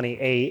Matthew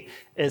 28,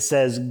 it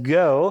says,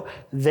 "Go,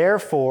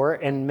 therefore,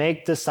 and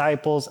make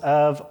disciples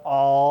of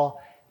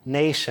all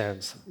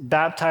nations,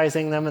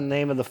 baptizing them in the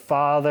name of the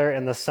Father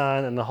and the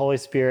Son and the Holy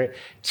Spirit,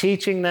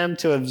 teaching them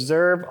to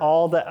observe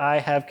all that I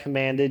have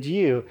commanded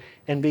you.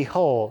 And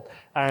behold,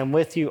 I am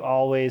with you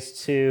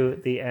always to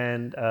the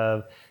end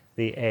of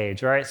the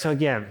age." All right, so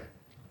again,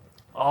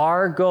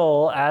 our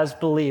goal as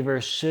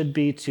believers should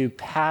be to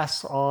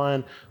pass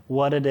on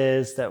what it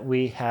is that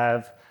we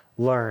have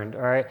learned,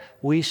 all right?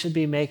 We should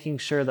be making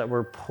sure that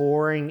we're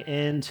pouring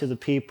into the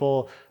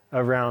people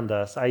around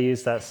us. I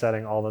use that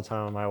setting all the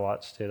time on my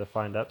watch too to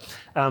find up.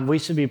 We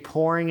should be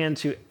pouring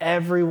into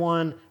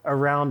everyone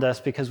around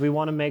us because we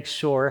want to make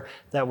sure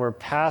that we're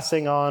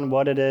passing on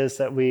what it is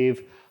that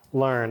we've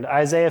learned.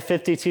 Isaiah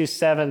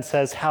 52:7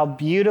 says, "How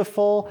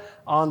beautiful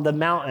on the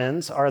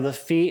mountains are the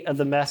feet of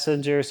the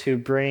messengers who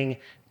bring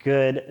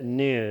good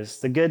news."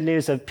 The good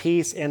news of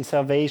peace and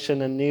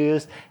salvation, and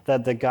news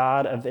that the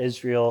God of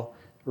Israel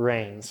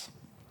reigns.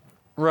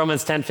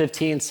 Romans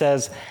 10:15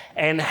 says,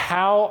 "And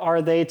how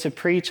are they to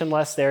preach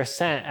unless they are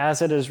sent?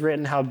 As it is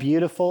written, how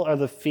beautiful are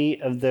the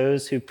feet of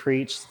those who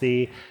preach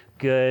the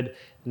good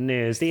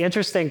news." The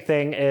interesting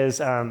thing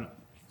is,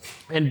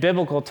 in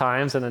biblical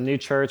times, in the new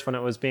church, when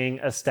it was being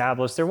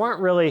established, there weren't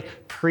really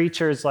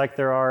preachers like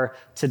there are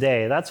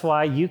today. That's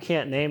why you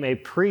can't name a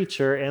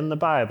preacher in the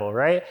Bible,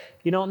 right?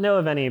 You don't know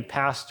of any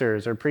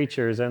pastors or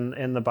preachers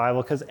in the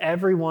Bible because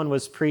everyone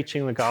was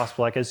preaching the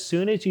gospel. Like as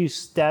soon as you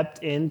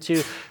stepped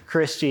into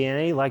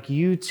Christianity, like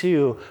you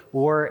too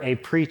were a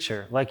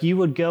preacher. Like you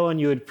would go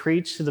and you would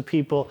preach to the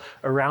people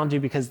around you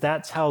because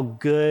that's how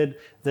good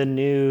the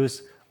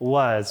news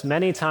was.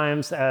 Many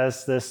times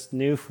as this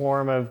new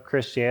form of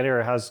Christianity, or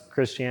as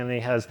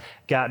Christianity has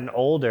gotten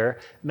older,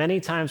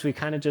 many times we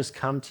kind of just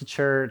come to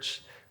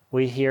church,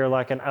 we hear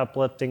like an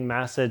uplifting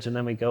message, and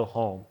then we go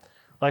home.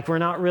 Like we're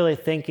not really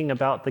thinking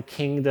about the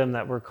kingdom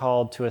that we're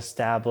called to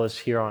establish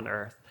here on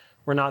earth.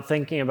 We're not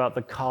thinking about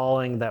the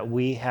calling that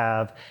we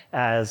have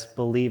as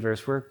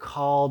believers. We're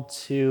called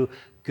to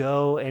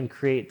go and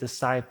create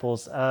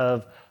disciples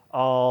of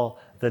all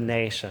the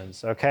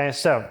nations, okay?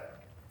 So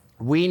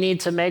we need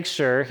to make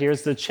sure,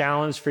 here's the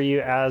challenge for you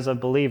as a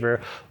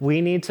believer,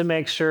 we need to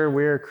make sure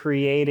we're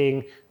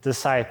creating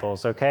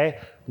disciples, okay?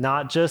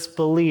 Not just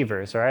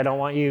believers, all right? I don't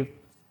want you,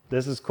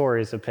 this is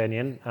Korey's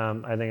opinion.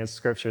 I think it's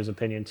Scripture's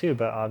opinion too,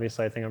 but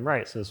obviously I think I'm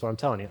right, so this is what I'm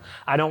telling you.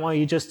 I don't want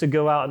you just to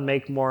go out and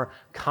make more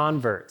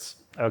converts,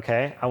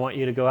 okay? I want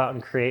you to go out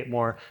and create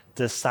more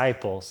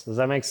disciples. Does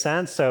that make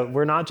sense? So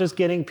we're not just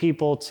getting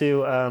people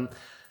to...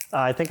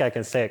 I think I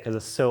can say it because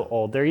it's so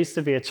old. There used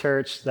to be a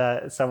church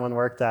that someone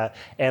worked at,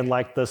 and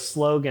like the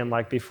slogan,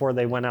 like before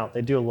they went out,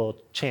 they'd do a little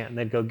chant, and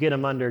they'd go, "Get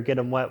them under, get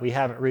them wet. We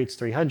haven't reached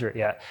 300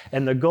 yet."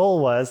 And the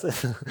goal was,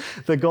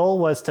 the goal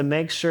was to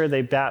make sure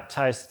they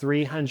baptized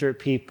 300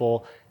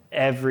 people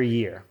every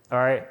year. All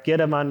right, get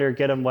them under,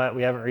 get them wet.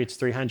 We haven't reached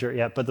 300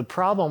 yet. But the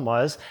problem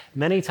was,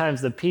 many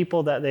times the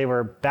people that they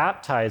were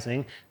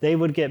baptizing, they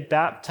would get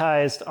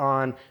baptized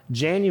on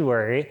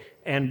January,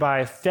 and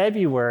by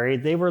February,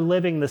 they were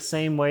living the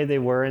same way they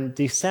were in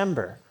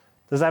December.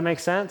 Does that make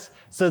sense?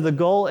 So the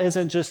goal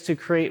isn't just to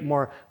create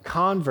more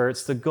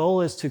converts. The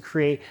goal is to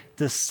create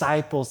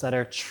disciples that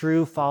are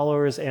true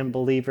followers and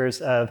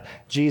believers of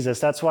Jesus.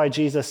 That's why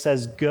Jesus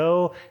says,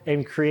 "Go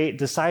and create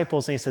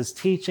disciples." And he says,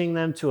 "Teaching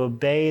them to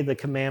obey the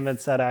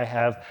commandments that I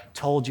have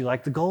told you."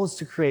 Like the goal is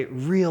to create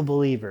real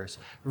believers,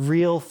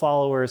 real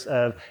followers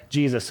of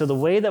Jesus. So the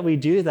way that we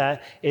do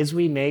that is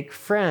we make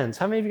friends.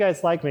 How many of you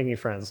guys like making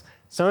friends?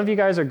 Some of you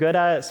guys are good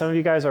at it. Some of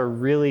you guys are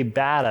really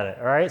bad at it,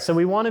 all right? So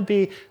we want to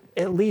be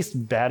at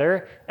least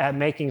better at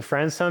making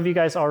friends. Some of you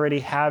guys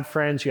already have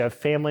friends. You have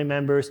family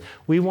members.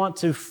 We want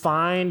to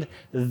find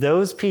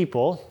those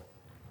people,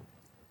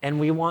 and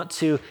we want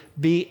to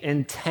be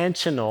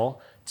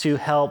intentional to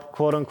help,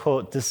 quote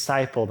unquote,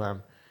 disciple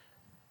them.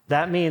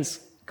 That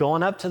means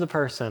going up to the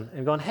person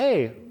and going,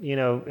 hey,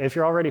 if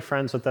you're already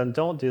friends with them,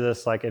 don't do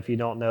this like if you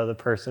don't know the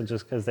person,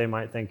 just because they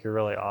might think you're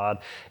really odd,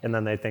 and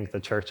then they think the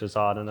church is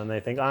odd, and then they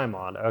think I'm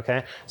odd,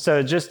 okay?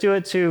 So just do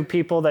it to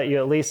people that you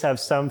at least have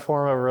some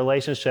form of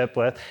relationship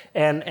with,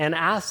 and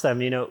ask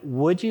them,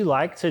 would you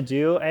like to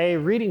do a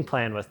reading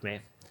plan with me?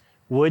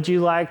 Would you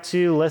like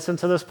to listen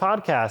to this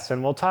podcast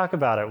and we'll talk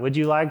about it? Would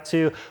you like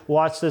to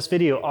watch this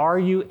video? Are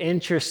you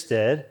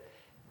interested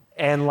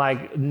in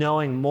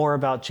knowing more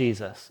about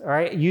Jesus? All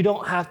right. You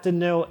don't have to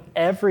know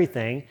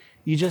everything.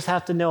 You just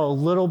have to know a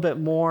little bit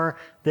more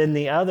than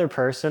the other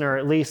person, or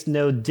at least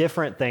know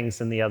different things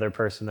than the other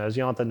person knows.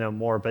 You don't have to know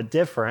more, but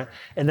different.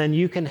 And then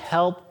you can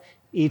help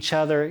each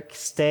other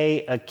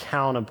stay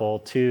accountable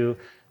to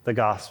the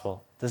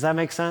gospel. Does that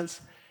make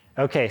sense?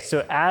 Okay.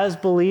 So as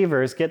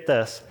believers, get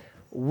this,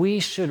 we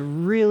should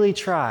really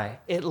try,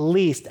 at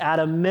least at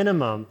a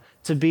minimum,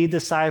 to be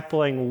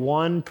discipling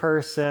one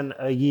person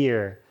a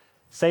year.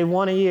 Say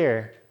one a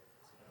year.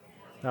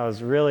 That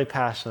was really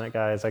passionate,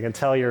 guys. I can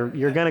tell you're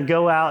going to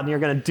go out and you're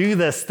going to do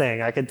this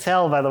thing. I can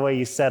tell by the way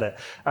you said it.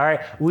 All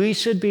right. We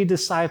should be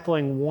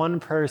discipling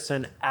one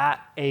person at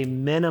a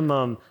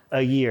minimum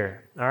a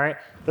year. All right.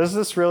 There's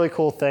this really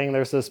cool thing.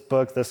 There's this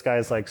book. This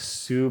guy's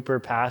super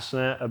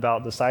passionate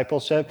about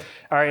discipleship.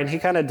 All right. And he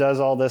kind of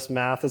does all this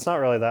math. It's not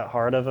really that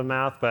hard of a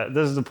math, but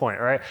this is the point.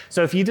 All right.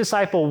 So if you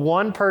disciple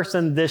one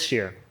person this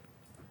year,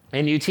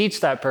 and you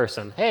teach that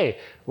person, hey,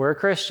 we're a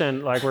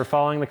Christian, we're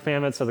following the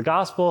commandments of the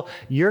gospel,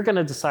 you're going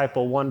to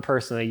disciple one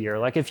person a year.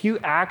 If you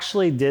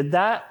actually did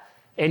that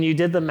and you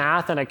did the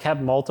math and it kept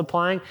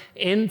multiplying,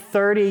 in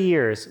 30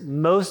 years,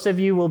 most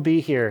of you will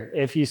be here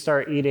if you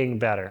start eating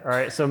better. All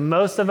right. So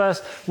most of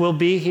us will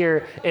be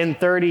here in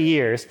 30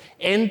 years.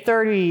 In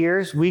 30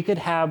 years, we could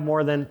have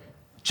more than,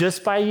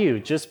 just by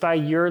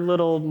your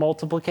little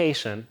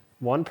multiplication,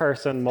 one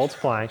person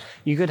multiplying,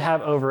 you could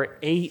have over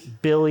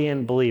 8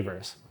 billion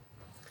believers.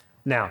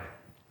 Now,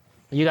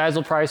 you guys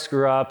will probably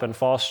screw up and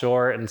fall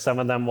short, and some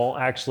of them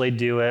won't actually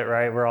do it,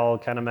 right? We're all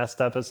kind of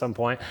messed up at some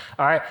point.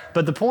 All right.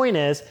 But the point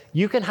is,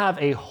 you can have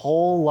a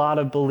whole lot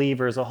of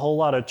believers, a whole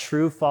lot of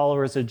true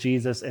followers of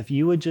Jesus if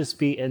you would just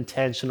be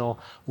intentional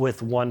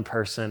with one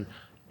person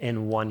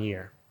in 1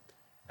 year.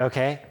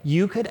 Okay?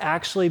 You could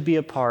actually be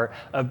a part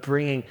of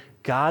bringing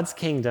God's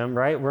kingdom,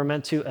 right? We're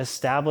meant to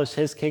establish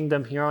his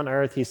kingdom here on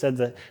earth. He said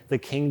that the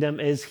kingdom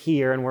is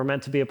here and we're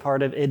meant to be a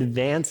part of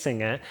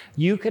advancing it.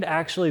 You could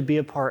actually be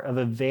a part of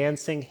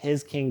advancing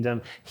his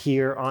kingdom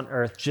here on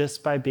earth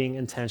just by being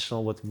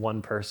intentional with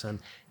one person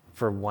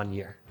for 1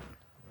 year.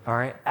 All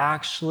right,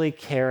 actually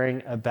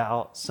caring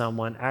about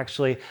someone,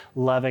 actually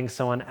loving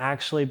someone,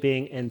 actually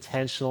being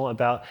intentional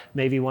about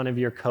maybe one of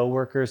your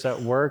coworkers at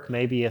work,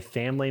 maybe a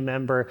family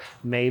member,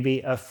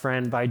 maybe a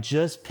friend, by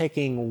just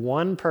picking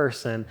one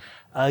person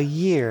a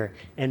year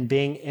and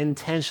being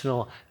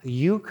intentional.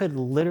 You could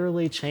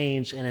literally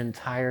change an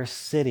entire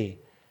city,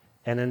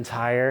 an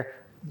entire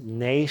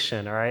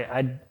nation. All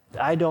right,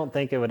 I don't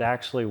think it would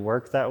actually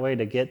work that way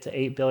to get to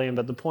 8 billion,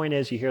 but the point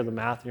is you hear the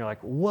math and you're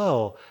like,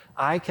 whoa,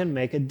 I can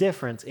make a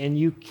difference, and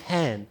you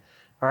can.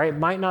 All right, it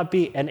might not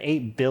be an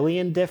 8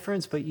 billion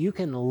difference, but you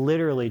can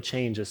literally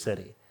change a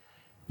city.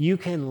 You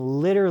can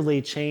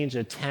literally change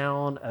a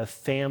town, a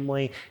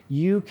family.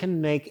 You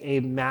can make a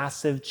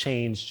massive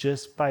change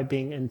just by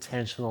being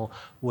intentional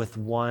with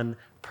one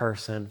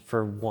person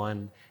for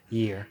 1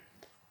 year.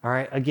 All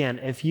right, again,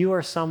 if you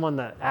are someone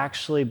that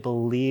actually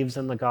believes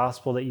in the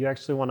gospel, that you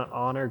actually want to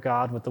honor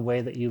God with the way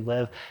that you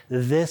live,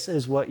 this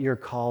is what you're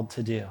called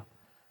to do.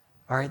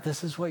 All right,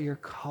 this is what you're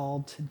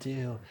called to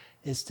do,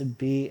 is to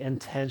be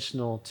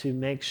intentional, to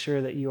make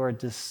sure that you are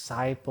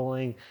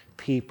discipling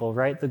people,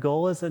 right? The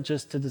goal isn't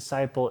just to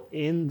disciple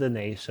in the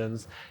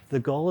nations. The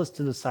goal is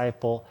to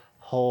disciple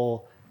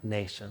whole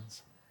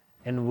nations.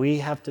 And we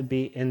have to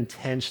be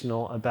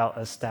intentional about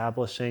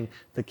establishing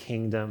the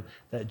kingdom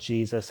that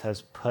Jesus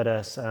has put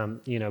us,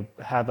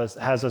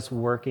 has us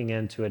working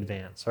in to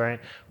advance, right?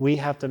 We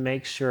have to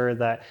make sure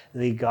that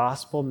the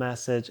gospel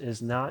message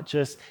is not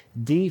just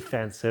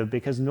defensive,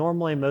 because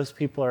normally most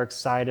people are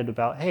excited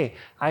about, hey,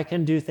 I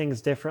can do things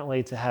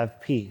differently to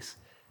have peace,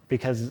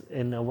 because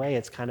in a way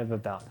it's kind of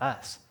about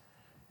us.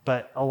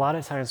 But a lot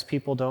of times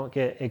people don't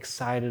get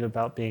excited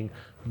about being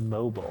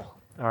mobile.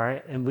 All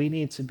right. And we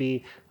need to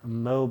be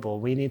mobile.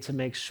 We need to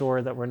make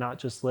sure that we're not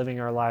just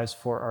living our lives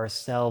for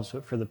ourselves,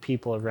 but for the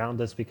people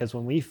around us. Because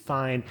when we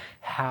find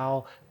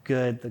how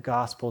good the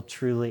gospel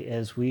truly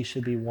is, we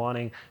should be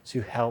wanting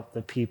to help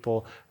the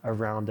people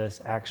around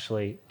us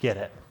actually get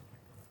it.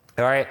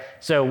 All right.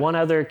 So one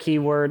other key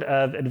word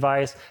of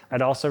advice,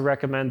 I'd also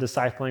recommend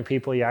discipling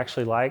people you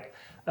actually like.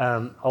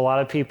 A lot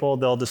of people,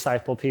 they'll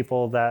disciple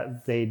people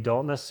that they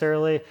don't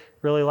necessarily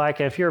really like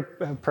it. If you're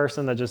a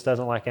person that just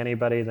doesn't like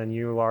anybody, then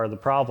you are the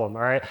problem,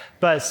 all right?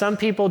 But some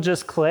people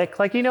just click.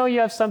 Like, you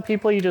have some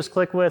people you just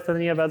click with, and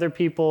then you have other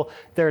people,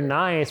 they're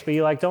nice, but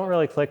you don't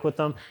really click with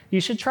them.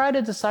 You should try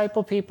to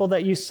disciple people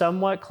that you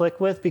somewhat click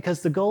with,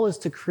 because the goal is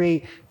to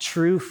create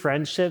true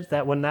friendships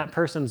that when that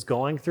person's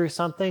going through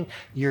something,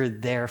 you're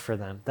there for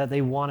them, that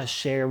they want to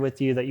share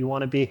with you, that you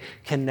want to be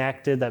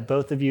connected, that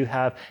both of you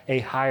have a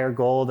higher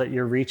goal that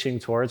you're reaching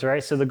towards,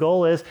 right? So the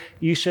goal is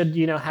you should,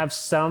 have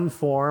some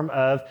form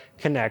of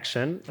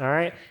connection, all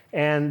right?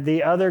 And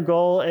the other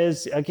goal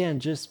is, again,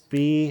 just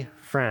be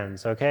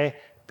friends, okay?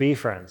 Be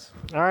friends.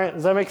 All right,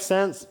 does that make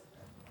sense?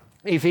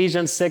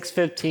 Ephesians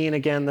 6:15,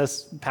 again,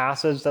 this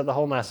passage that the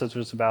whole message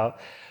was about.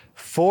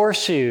 For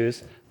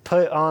shoes,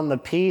 put on the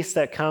peace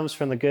that comes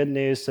from the good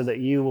news so that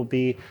you will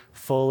be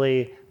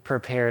fully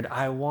prepared.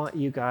 I want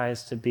you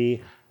guys to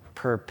be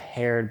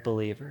prepared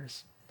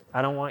believers.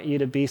 I don't want you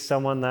to be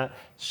someone that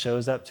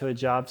shows up to a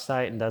job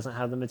site and doesn't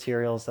have the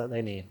materials that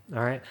they need,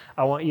 all right?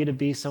 I want you to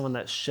be someone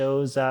that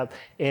shows up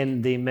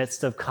in the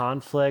midst of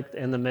conflict,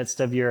 in the midst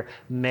of your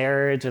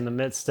marriage, in the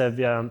midst of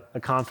a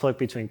conflict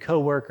between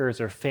coworkers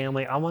or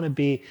family. I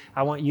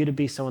want you to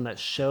be someone that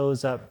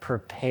shows up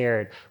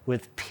prepared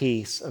with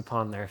peace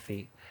upon their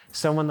feet.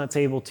 Someone that's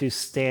able to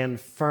stand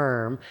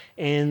firm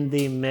in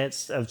the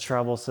midst of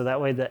trouble, so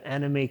that way the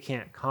enemy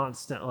can't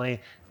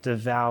constantly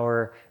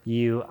devour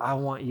you. I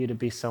want you to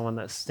be someone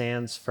that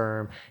stands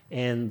firm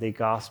in the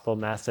gospel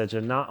message,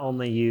 and not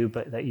only you,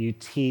 but that you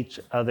teach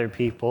other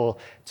people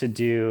to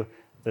do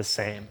the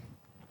same.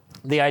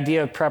 The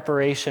idea of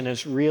preparation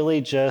is really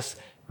just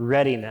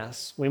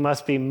readiness. We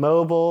must be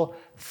mobile,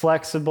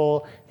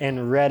 flexible,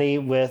 and ready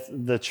with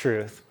the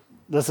truth.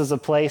 This is a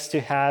place to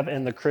have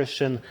in the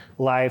Christian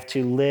life,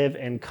 to live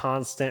in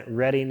constant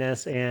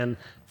readiness and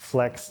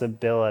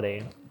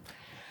flexibility.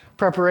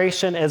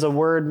 Preparation is a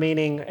word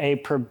meaning a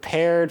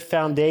prepared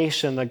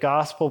foundation. The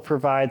gospel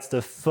provides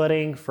the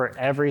footing for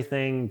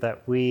everything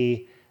that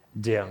we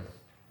do.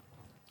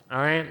 All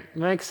right,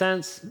 makes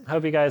sense?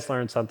 Hope you guys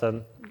learned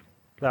something.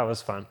 That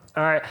was fun.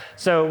 All right,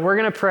 so we're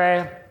going to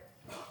pray,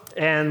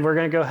 and we're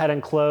going to go ahead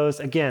and close.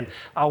 Again,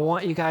 I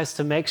want you guys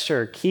to make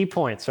sure, key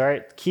points, all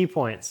right? Key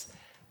points.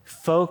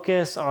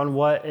 Focus on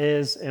what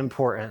is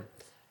important.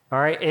 All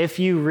right, if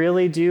you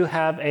really do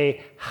have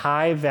a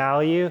high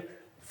value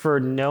for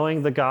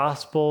knowing the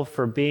gospel,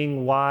 for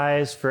being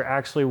wise, for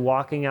actually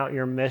walking out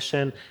your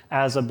mission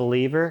as a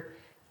believer,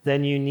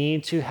 then you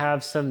need to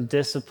have some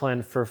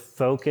discipline for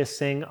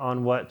focusing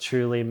on what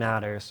truly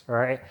matters, all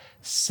right?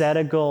 Set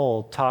a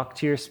goal, talk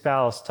to your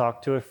spouse,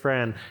 talk to a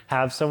friend,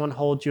 have someone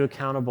hold you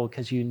accountable,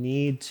 because you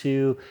need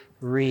to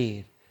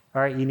read.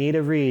 All right, you need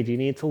to read, you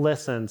need to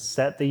listen,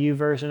 set the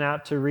YouVersion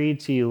app to read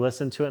to you,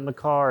 listen to it in the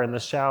car, in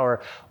the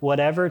shower,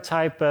 whatever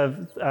type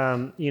of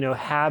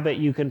habit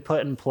you can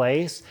put in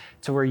place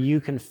to where you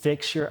can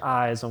fix your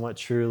eyes on what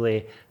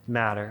truly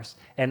matters.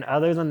 And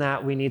other than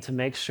that, we need to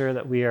make sure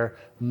that we are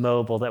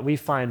mobile, that we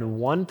find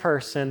one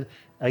person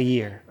a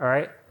year, all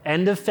right?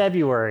 End of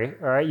February,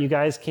 all right? You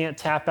guys can't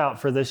tap out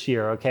for this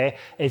year, okay?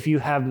 If you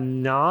have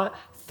not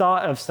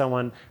thought of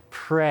someone,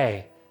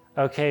 pray.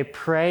 Okay,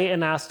 pray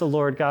and ask the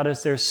Lord, God,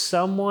 is there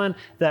someone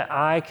that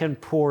I can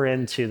pour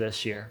into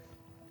this year?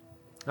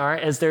 All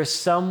right, is there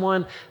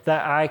someone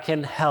that I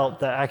can help,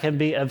 that I can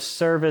be of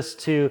service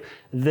to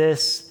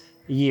this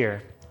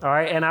year? All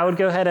right, and I would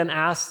go ahead and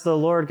ask the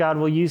Lord, God,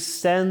 will you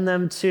send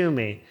them to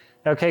me?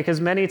 Okay, because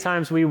many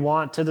times we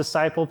want to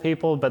disciple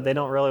people, but they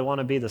don't really want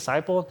to be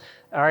discipled.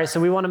 All right, so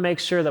we want to make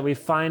sure that we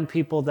find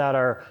people that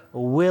are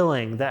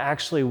willing, that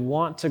actually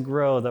want to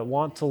grow, that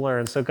want to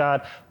learn. So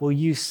God, will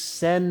you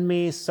send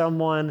me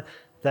someone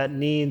that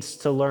needs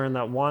to learn,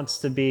 that wants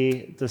to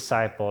be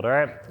discipled? All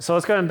right, so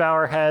let's go and bow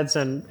our heads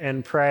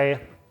and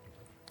pray.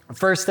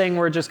 First thing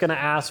we're just going to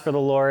ask for the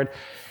Lord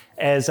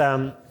is,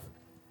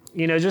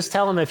 just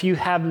tell him if you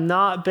have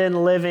not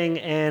been living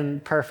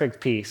in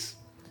perfect peace.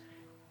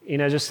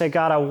 Just say,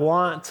 God, I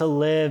want to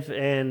live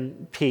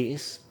in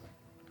peace.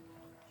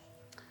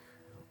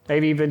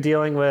 Maybe you've been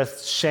dealing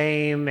with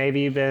shame.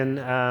 Maybe you've been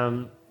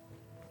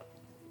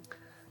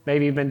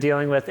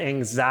dealing with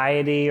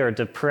anxiety or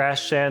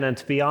depression. And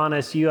to be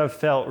honest, you have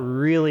felt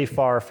really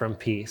far from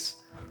peace.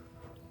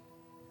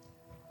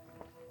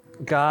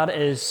 God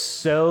is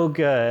so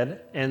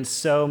good and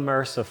so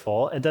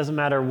merciful. It doesn't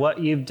matter what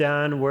you've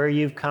done, where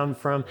you've come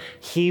from.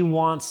 He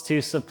wants to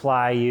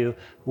supply you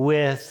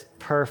with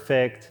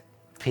perfect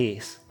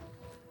peace.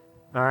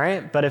 All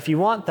right? But if you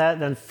want that,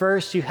 then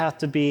first you have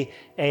to be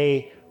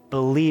a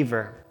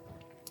believer.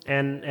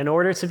 And in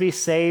order to be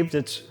saved,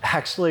 it's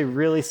actually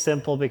really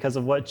simple because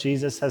of what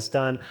Jesus has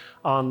done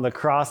on the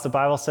cross. The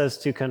Bible says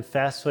to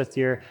confess with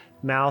your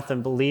mouth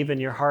and believe in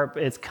your heart.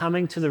 It's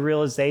coming to the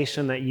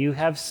realization that you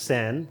have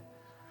sinned,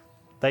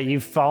 that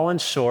you've fallen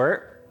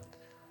short,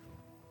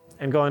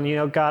 and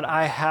going, God,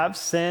 I have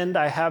sinned,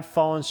 I have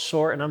fallen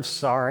short, and I'm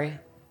sorry.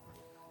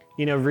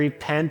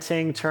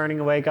 Repenting,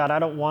 turning away. God, I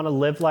don't want to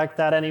live like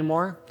that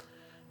anymore.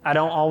 I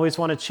don't always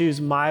want to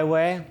choose my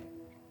way.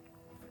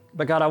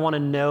 But God, I want to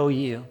know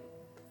you.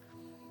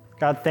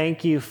 God,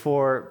 thank you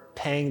for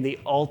paying the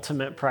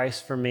ultimate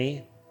price for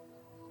me.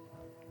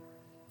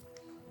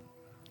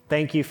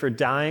 Thank you for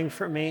dying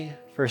for me,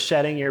 for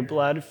shedding your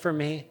blood for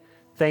me.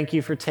 Thank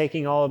you for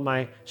taking all of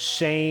my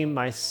shame,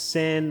 my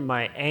sin,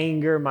 my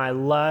anger, my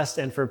lust,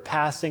 and for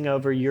passing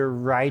over your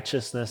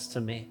righteousness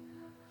to me.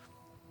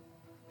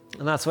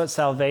 And that's what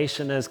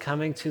salvation is,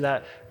 coming to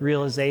that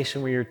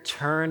realization where you're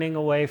turning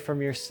away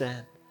from your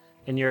sin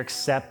and you're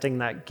accepting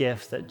that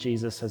gift that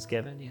Jesus has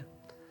given you.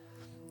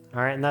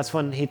 All right, and that's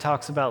when he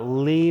talks about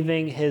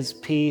leaving his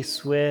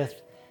peace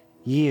with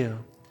you.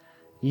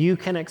 You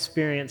can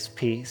experience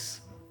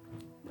peace.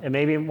 And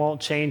maybe it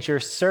won't change your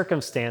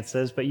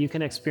circumstances, but you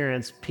can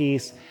experience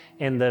peace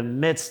in the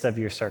midst of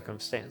your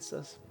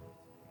circumstances.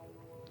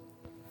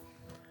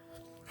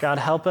 God,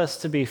 help us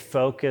to be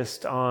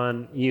focused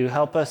on you.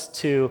 Help us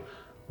to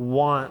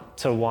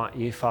want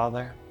you,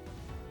 Father.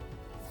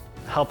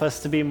 Help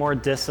us to be more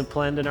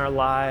disciplined in our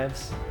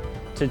lives,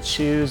 to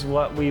choose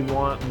what we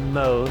want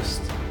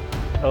most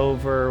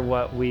over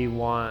what we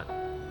want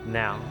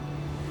now.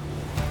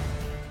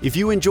 If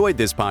you enjoyed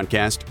this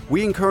podcast,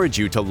 we encourage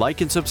you to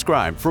like and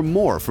subscribe for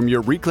more from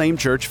your Reclaim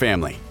Church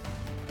family.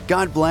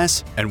 God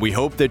bless, and we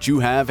hope that you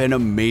have an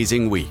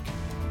amazing week.